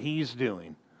support what He's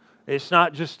doing. It's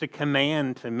not just a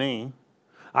command to me.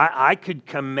 I could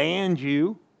command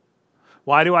you.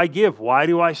 Why do I give? Why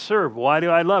do I serve? Why do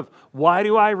I love? Why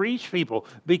do I reach people?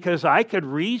 Because I could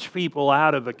reach people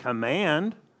out of a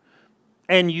command,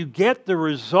 and you get the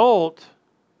result,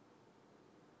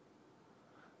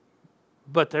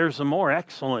 but there's a more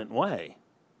excellent way.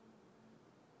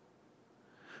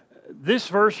 This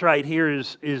verse right here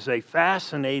is a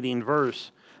fascinating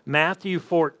verse. Matthew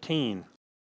 14,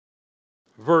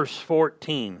 verse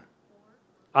 14.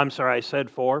 I'm sorry, I said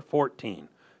 14.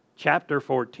 Chapter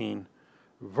 14,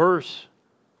 verse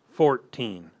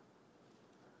 14.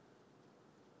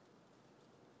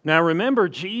 Now remember,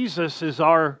 Jesus is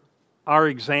our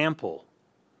example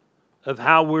of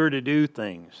how we're to do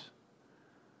things.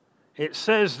 It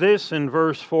says this in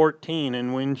verse 14,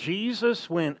 and when Jesus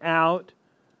went out,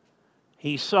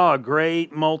 He saw a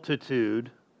great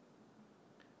multitude,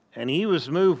 and He was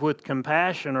moved with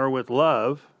compassion or with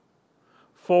love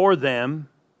for them,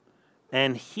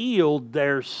 and healed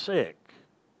their sick.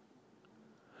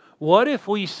 What if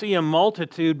we see a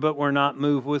multitude but we're not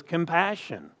moved with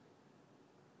compassion?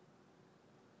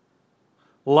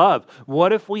 Love.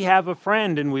 What if we have a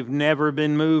friend and we've never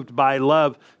been moved by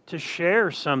love to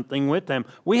share something with them?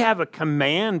 We have a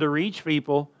command to reach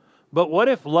people, but what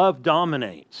if love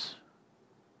dominates?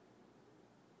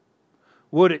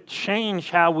 Would it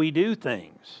change how we do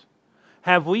things?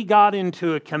 Have we got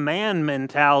into a command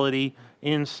mentality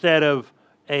instead of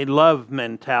a love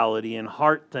mentality and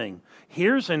heart thing?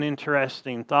 Here's an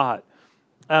interesting thought.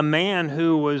 A man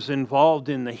who was involved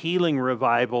in the healing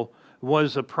revival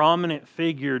was a prominent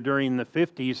figure during the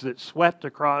 50s that swept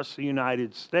across the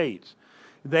United States.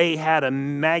 They had a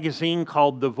magazine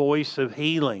called The Voice of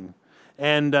Healing,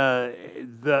 and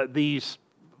these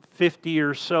 50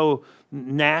 or so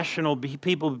national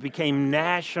people who became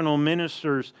national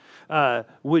ministers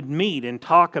would meet and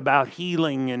talk about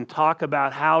healing and talk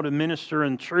about how to minister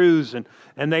in truths,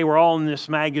 and they were all in this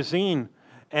magazine.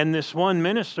 And this one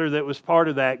minister that was part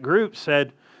of that group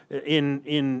said,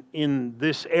 in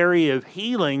this area of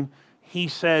healing, he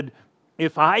said,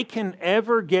 if I can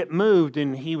ever get moved,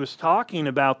 and he was talking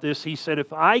about this, he said,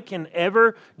 if I can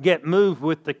ever get moved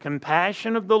with the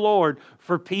compassion of the Lord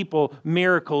for people,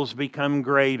 miracles become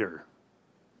greater.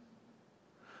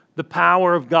 The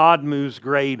power of God moves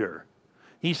greater.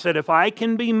 He said, if I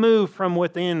can be moved from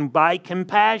within by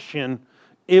compassion,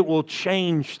 it will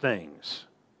change things.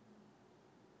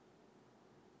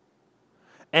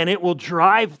 And it will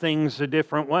drive things a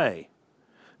different way.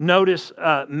 Notice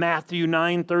Matthew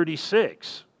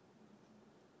 9:36.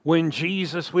 When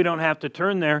Jesus, we don't have to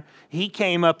turn there, He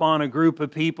came up on a group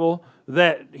of people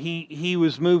that he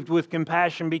was moved with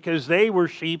compassion because they were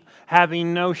sheep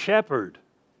having no shepherd.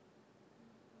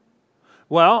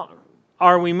 Well,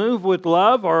 are we moved with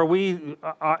love, or are we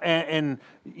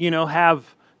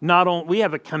have not only we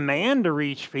have a command to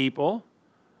reach people,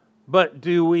 but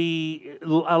do we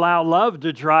allow love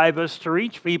to drive us to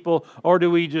reach people, or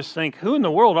do we just think, who in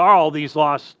the world are all these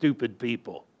lost, stupid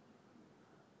people?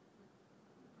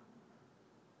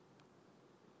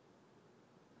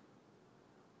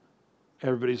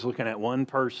 Everybody's looking at one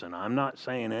person. I'm not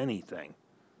saying anything.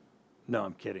 No,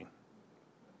 I'm kidding.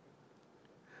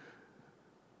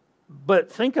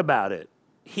 But think about it.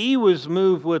 He was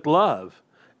moved with love,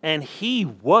 and He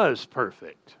was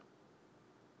perfect.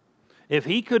 If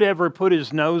he could ever put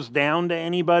his nose down to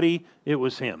anybody, it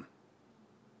was him.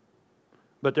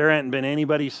 But there hadn't been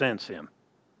anybody since him.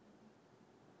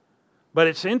 But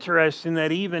it's interesting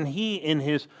that even he, in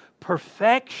his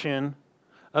perfection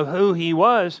of who he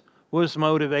was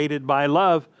motivated by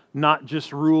love, not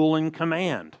just rule and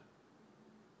command.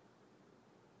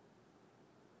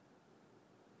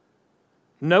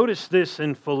 Notice this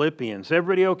in Philippians.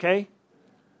 Everybody okay?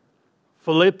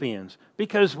 Philippians.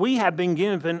 Because we have been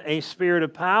given a spirit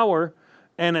of power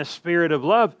and a spirit of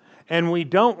love. And we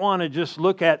don't want to just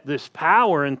look at this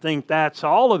power and think that's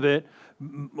all of it.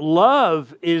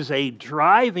 Love is a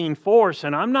driving force.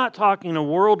 And I'm not talking a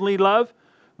worldly love.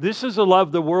 This is a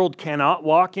love the world cannot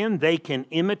walk in. They can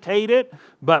imitate it,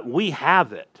 but we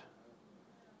have it.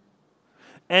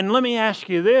 And let me ask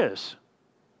you this.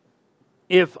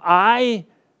 If I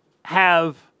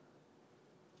have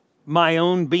my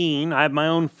own being, I have my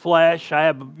own flesh, I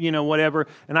have, whatever,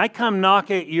 and I come knock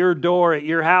at your door at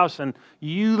your house and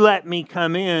you let me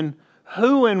come in,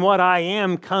 who and what I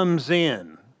am comes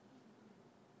in.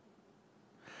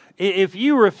 If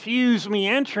you refuse me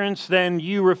entrance, then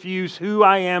you refuse who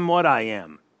I am, what I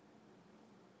am.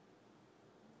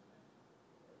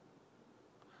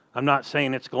 I'm not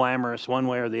saying it's glamorous one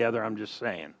way or the other, I'm just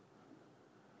saying.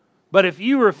 But if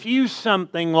you refuse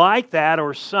something like that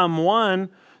or someone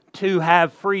to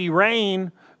have free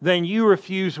reign, then you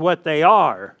refuse what they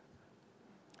are.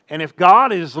 And if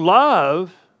God is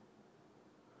love,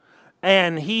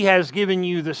 and He has given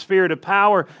you the spirit of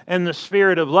power and the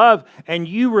spirit of love, and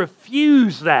you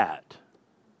refuse that,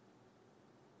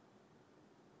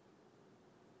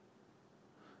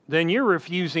 then you're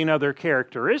refusing other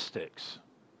characteristics.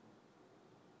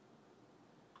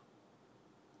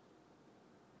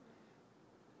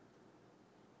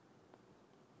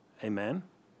 Amen.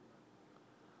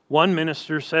 One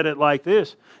minister said it like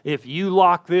this: if you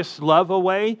lock this love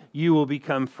away, you will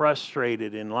become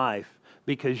frustrated in life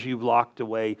because you've locked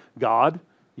away God,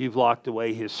 you've locked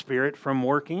away His Spirit from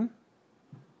working,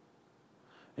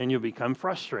 and you'll become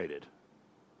frustrated.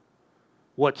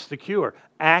 What's the cure?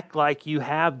 Act like you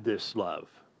have this love.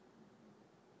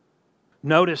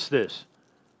 Notice this,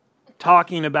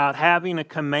 talking about having a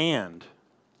command.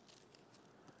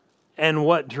 And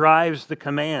what drives the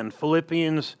command?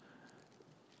 Philippians,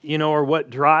 or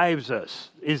what drives us?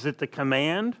 Is it the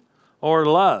command or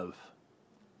love?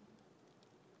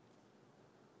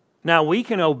 Now, we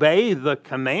can obey the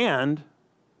command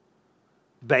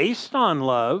based on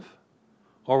love,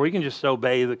 or we can just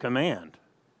obey the command.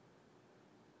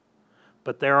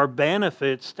 But there are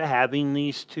benefits to having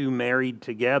these two married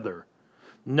together.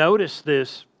 Notice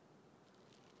this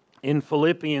in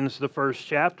Philippians, the first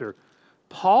chapter.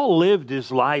 Paul lived his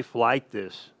life like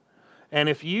this. And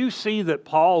if you see that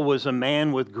Paul was a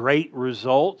man with great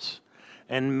results,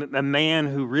 and a man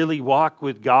who really walked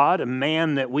with God, a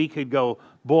man that we could go,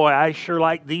 boy, I sure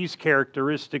like these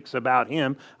characteristics about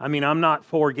him. I mean, I'm not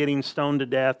for getting stoned to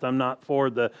death. I'm not for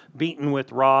the beaten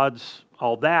with rods,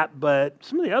 all that. But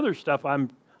some of the other stuff, I'm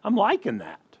liking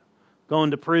that.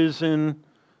 Going to prison,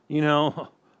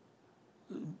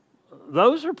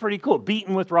 those are pretty cool.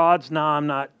 Beaten with rods, no, I'm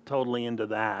not totally into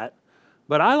that.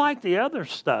 But I like the other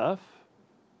stuff.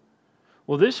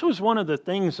 Well, this was one of the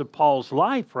things of Paul's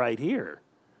life right here.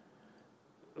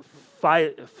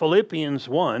 Philippians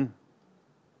 1.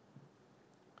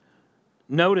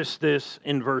 Notice this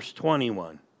in verse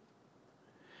 21.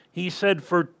 He said,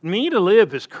 "For me to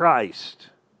live is Christ."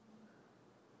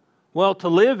 Well, to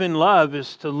live in love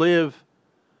is to live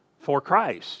for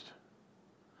Christ.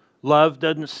 Love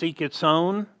doesn't seek its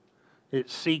own. It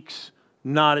seeks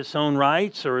not its own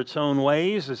rights or its own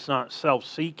ways. It's not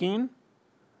self-seeking.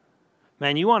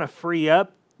 Man, you want to free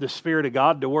up the Spirit of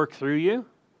God to work through you?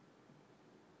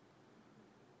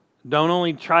 Don't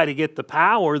only try to get the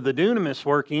power, the dunamis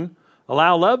working.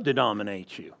 Allow love to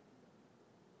dominate you.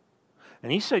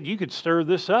 And he said you could stir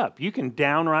this up. You can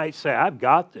downright say, I've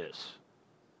got this.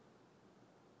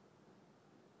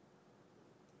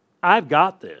 I've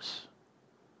got this.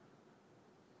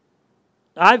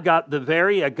 I've got the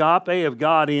very agape of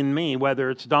God in me, whether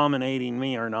it's dominating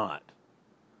me or not,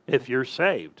 if you're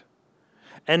saved.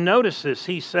 And notice this,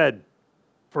 he said,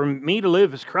 for me to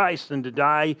live is Christ and to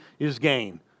die is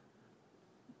gain.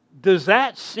 Does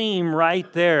that seem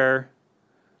right there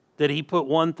that he put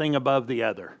one thing above the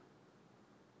other?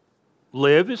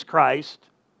 Live is Christ,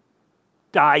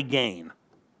 die gain.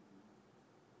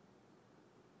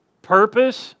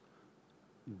 Purpose,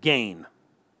 gain.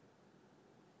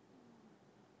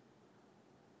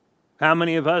 How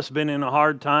many of us been in a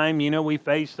hard time? We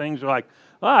face things like,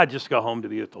 I just go home to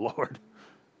be with the Lord.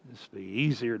 It'd be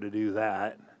easier to do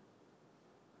that.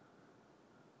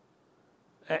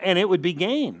 And it would be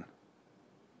gain.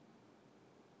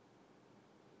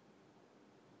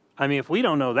 I mean, if we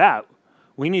don't know that,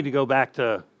 we need to go back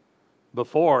to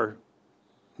before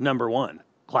number 1,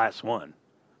 class 1.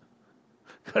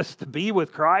 Because to be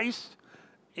with Christ,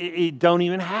 you don't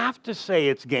even have to say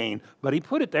it's gain. But he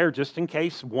put it there just in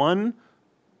case one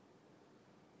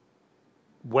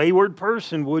wayward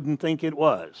person wouldn't think it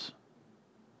was.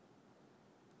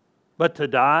 But to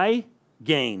die,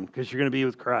 gain, because you're going to be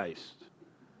with Christ.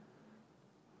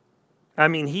 I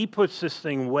mean, he puts this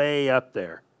thing way up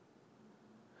there.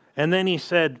 And then he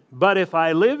said, but if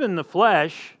I live in the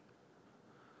flesh,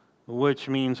 which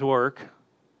means work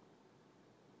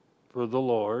for the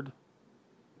Lord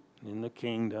in the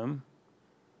kingdom,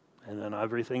 and then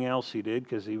everything else he did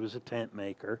because he was a tent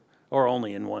maker, or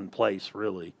only in one place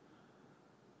really.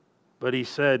 But he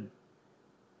said,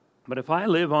 but if I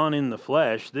live on in the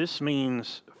flesh, this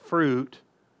means fruit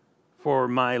for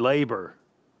my labor.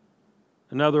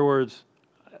 In other words,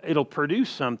 it'll produce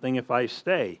something if I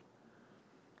stay.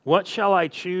 What shall I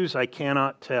choose? I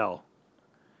cannot tell.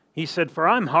 He said, for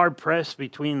I'm hard pressed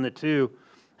between the two,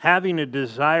 having a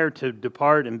desire to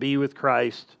depart and be with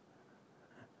Christ.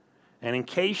 And in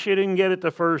case you didn't get it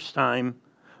the first time,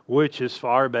 which is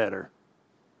far better?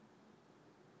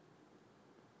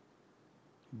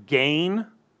 Gain,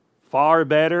 far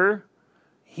better.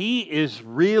 He is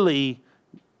really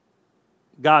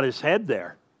got his head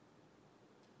there.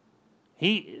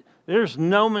 There's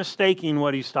no mistaking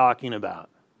what he's talking about.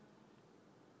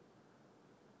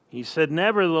 He said,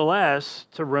 nevertheless,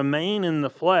 to remain in the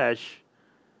flesh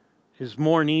is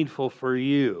more needful for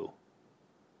you.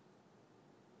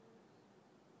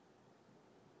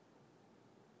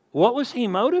 What was he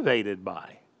motivated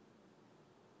by?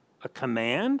 A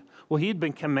command? Well, he'd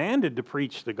been commanded to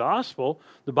preach the gospel.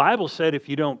 The Bible said if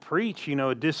you don't preach,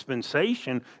 a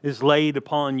dispensation is laid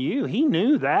upon you. He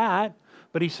knew that.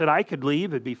 But he said, I could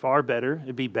leave. It'd be far better.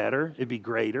 It'd be better. It'd be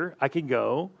greater. I could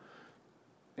go.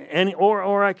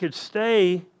 Or I could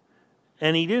stay.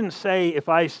 And he didn't say, if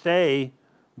I stay,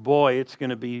 boy, it's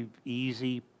going to be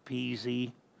easy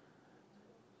peasy,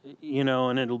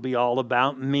 and it'll be all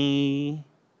about me.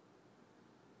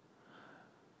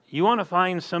 You want to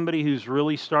find somebody who's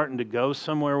really starting to go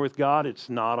somewhere with God, it's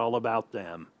not all about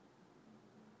them.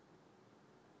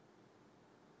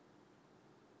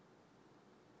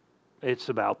 It's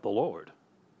about the Lord.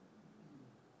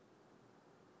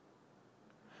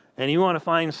 And you want to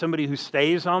find somebody who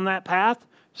stays on that path,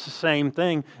 it's the same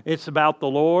thing. It's about the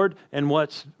Lord and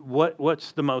what's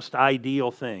the most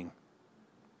ideal thing.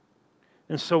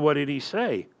 And so what did he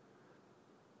say?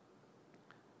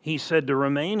 He said to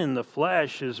remain in the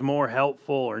flesh is more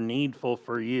helpful or needful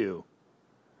for you.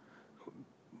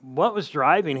 What was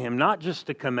driving him? Not just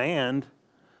a command,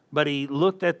 but he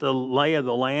looked at the lay of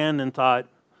the land and thought,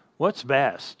 what's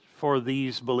best for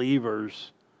these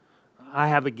believers? I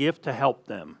have a gift to help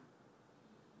them.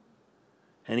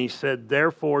 And he said,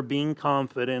 therefore, being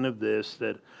confident of this,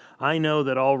 that I know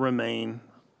that I'll remain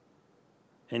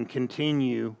and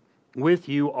continue with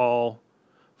you all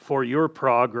for your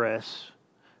progress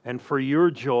and for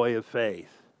your joy of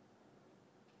faith.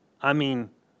 I mean,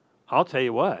 I'll tell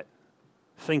you what.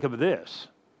 Think of this.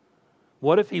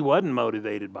 What if he wasn't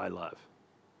motivated by love?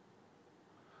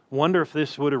 Wonder if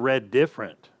this would have read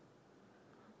different.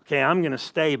 Okay, I'm going to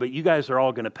stay, but you guys are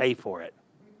all going to pay for it.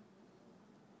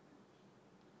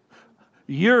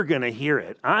 You're going to hear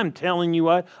it. I'm telling you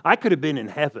what, I could have been in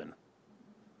heaven.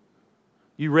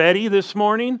 You ready this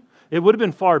morning? It would have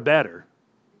been far better.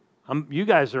 You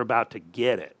guys are about to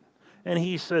get it. And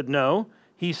he said, no.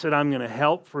 He said, I'm going to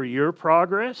help for your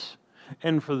progress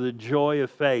and for the joy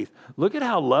of faith. Look at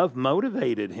how love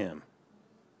motivated him.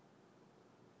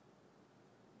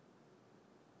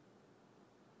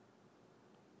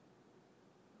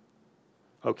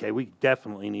 Okay, we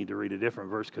definitely need to read a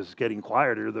different verse because it's getting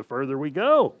quieter the further we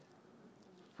go.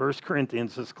 1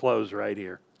 Corinthians is closed right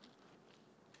here.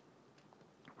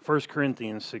 1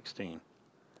 Corinthians 16.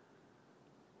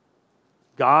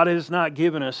 God has not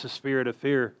given us a spirit of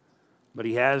fear, but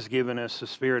He has given us a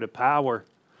spirit of power.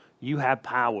 You have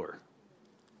power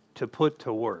to put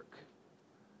to work.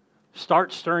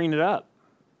 Start stirring it up.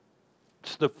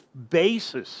 It's the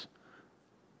basis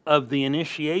of the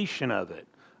initiation of it.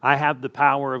 I have the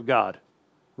power of God.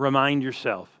 Remind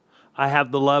yourself. I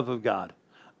have the love of God.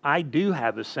 I do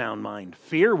have a sound mind.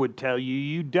 Fear would tell you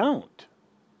you don't.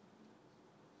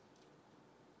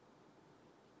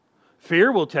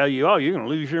 Fear will tell you, oh, you're going to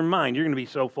lose your mind. You're going to be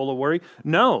so full of worry.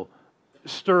 No.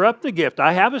 Stir up the gift.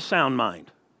 I have a sound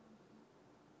mind.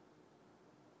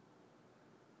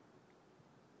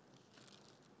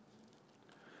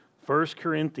 1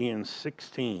 Corinthians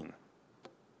 16.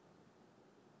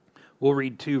 We'll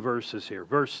read 2 verses here.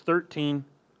 Verse 13.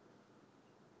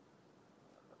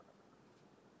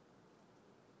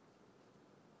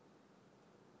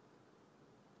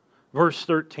 Verse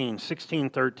 13,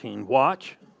 16:13.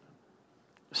 Watch,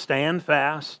 stand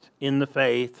fast in the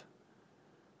faith,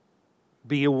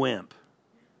 be a wimp.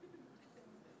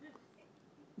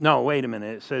 No, wait a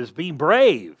minute. It says be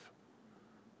brave.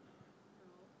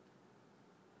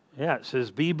 Yeah, it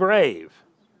says be brave.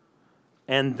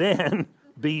 And then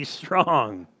be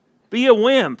strong. Be a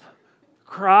wimp.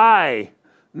 Cry.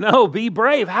 No, be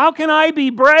brave. How can I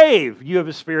be brave? You have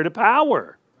a spirit of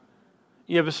power.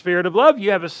 You have a spirit of love.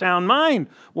 You have a sound mind.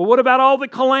 Well, what about all the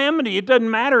calamity? It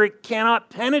doesn't matter. It cannot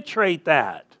penetrate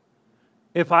that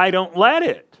if I don't let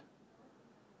it.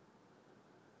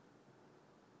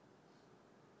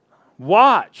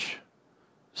 Watch.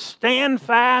 Stand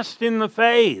fast in the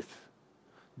faith.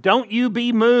 Don't you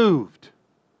be moved.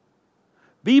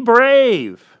 Be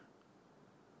brave.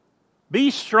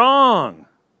 Be strong.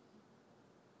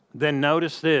 Then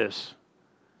notice this.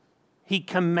 He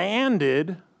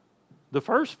commanded the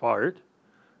first part,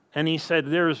 and he said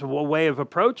there's a way of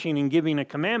approaching and giving a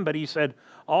command, but he said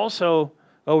also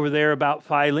over there about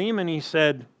Philemon, he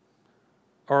said,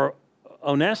 or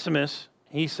Onesimus,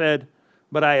 he said,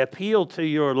 but I appeal to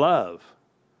your love,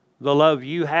 the love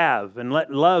you have, and let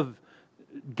love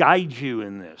guide you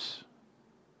in this.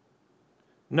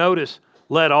 Notice,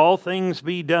 let all things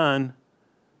be done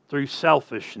through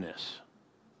selfishness.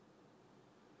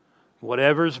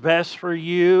 Whatever's best for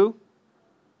you,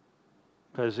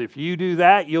 because if you do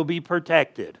that, you'll be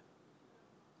protected.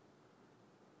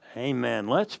 Amen.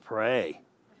 Let's pray.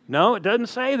 No, it doesn't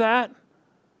say that.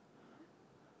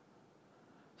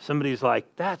 Somebody's like,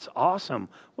 that's awesome.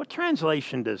 What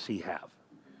translation does he have?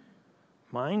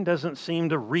 Mine doesn't seem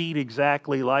to read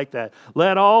exactly like that.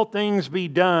 Let all things be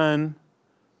done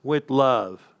with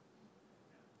love.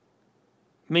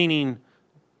 Meaning,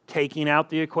 taking out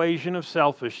the equation of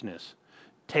selfishness,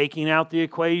 taking out the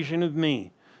equation of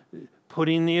me,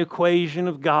 putting the equation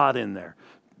of God in there,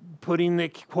 putting the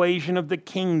equation of the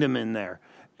kingdom in there,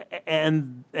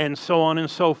 and so on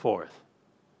and so forth.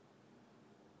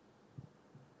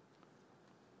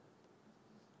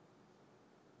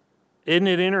 Isn't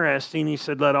it interesting? He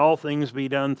said, let all things be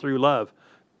done through love.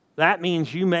 That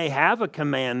means you may have a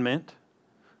commandment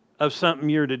of something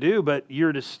you're to do, but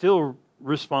you're to still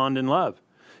respond in love.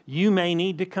 You may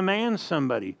need to command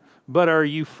somebody, but are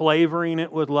you flavoring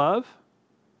it with love?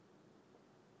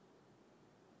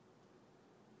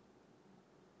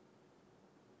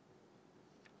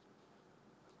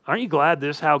 Aren't you glad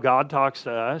this is how God talks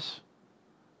to us?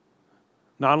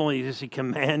 Not only does He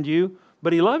command you,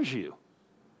 but He loves you.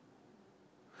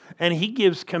 And He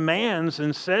gives commands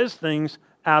and says things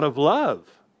out of love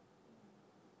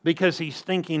because He's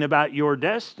thinking about your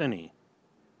destiny.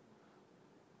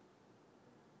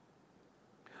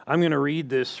 I'm going to read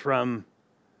this from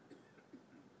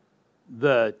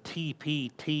the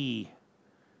TPT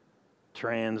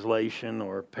translation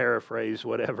or paraphrase,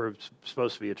 whatever, it's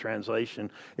supposed to be a translation.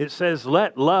 It says,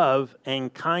 let love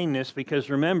and kindness, because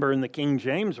remember in the King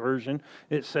James Version,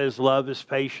 it says love is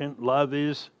patient, love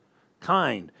is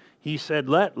kind. He said,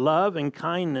 let love and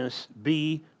kindness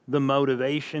be the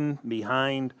motivation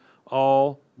behind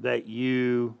all that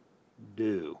you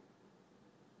do.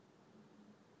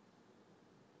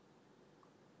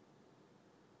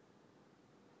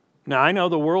 Now, I know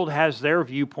the world has their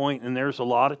viewpoint, and there's a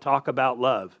lot of talk about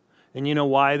love. And you know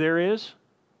why there is?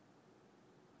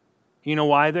 You know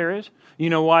why there is? You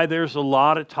know why there's a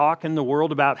lot of talk in the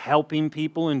world about helping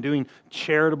people and doing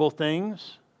charitable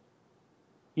things?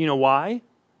 You know why?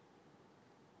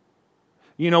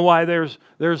 You know why there's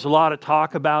a lot of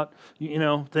talk about,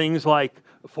 things like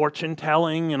fortune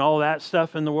telling and all that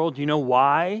stuff in the world? You know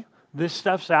why this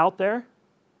stuff's out there?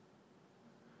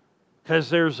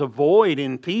 Because there's a void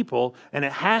in people, and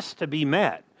it has to be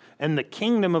met. And the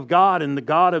kingdom of God and the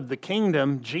God of the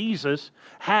kingdom, Jesus,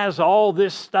 has all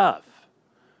this stuff.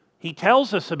 He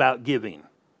tells us about giving.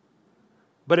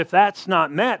 But if that's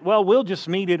not met, well, we'll just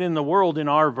meet it in the world in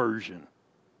our version.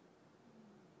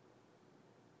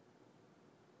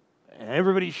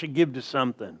 Everybody should give to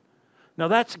something. Now,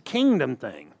 that's a kingdom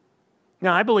thing.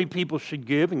 Now, I believe people should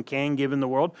give and can give in the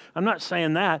world. I'm not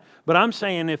saying that, but I'm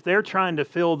saying if they're trying to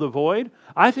fill the void,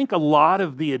 I think a lot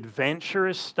of the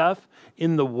adventurous stuff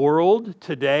in the world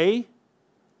today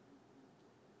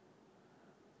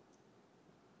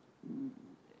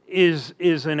is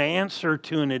an answer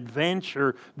to an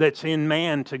adventure that's in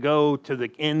man to go to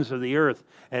the ends of the earth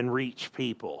and reach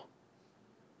people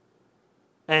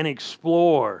and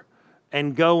explore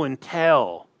and go and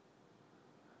tell.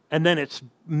 And then it's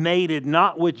mated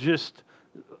not with just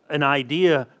an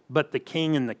idea, but the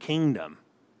king and the kingdom.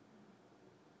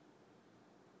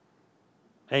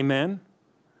 Amen?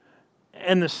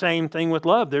 And the same thing with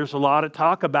love. There's a lot of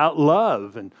talk about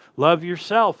love and love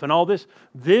yourself and all this.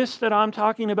 This that I'm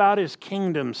talking about is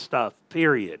kingdom stuff,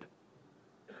 period.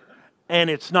 And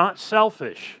it's not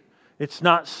selfish. It's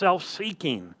not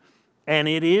self-seeking. And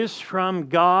it is from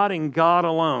God and God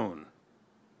alone.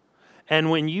 And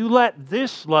when you let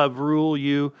this love rule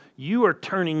you, you are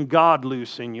turning God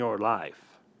loose in your life.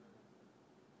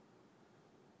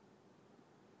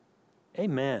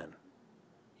 Amen.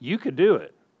 You could do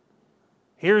it.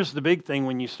 Here's the big thing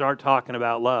when you start talking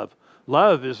about love.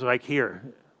 Love is like here.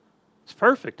 It's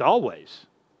perfect always.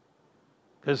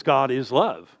 Because God is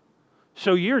love.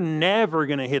 So you're never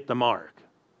going to hit the mark.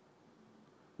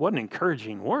 What an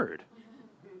encouraging word.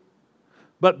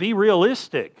 But be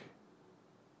realistic.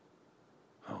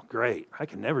 Oh, great. I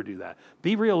can never do that.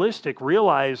 Be realistic.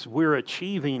 Realize we're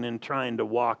achieving and trying to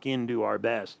walk into our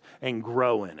best and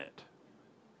grow in it.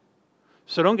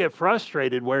 So don't get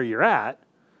frustrated where you're at.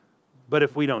 But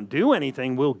if we don't do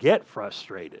anything, we'll get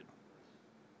frustrated.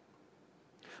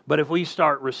 But if we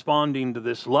start responding to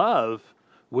this love,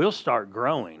 we'll start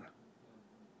growing.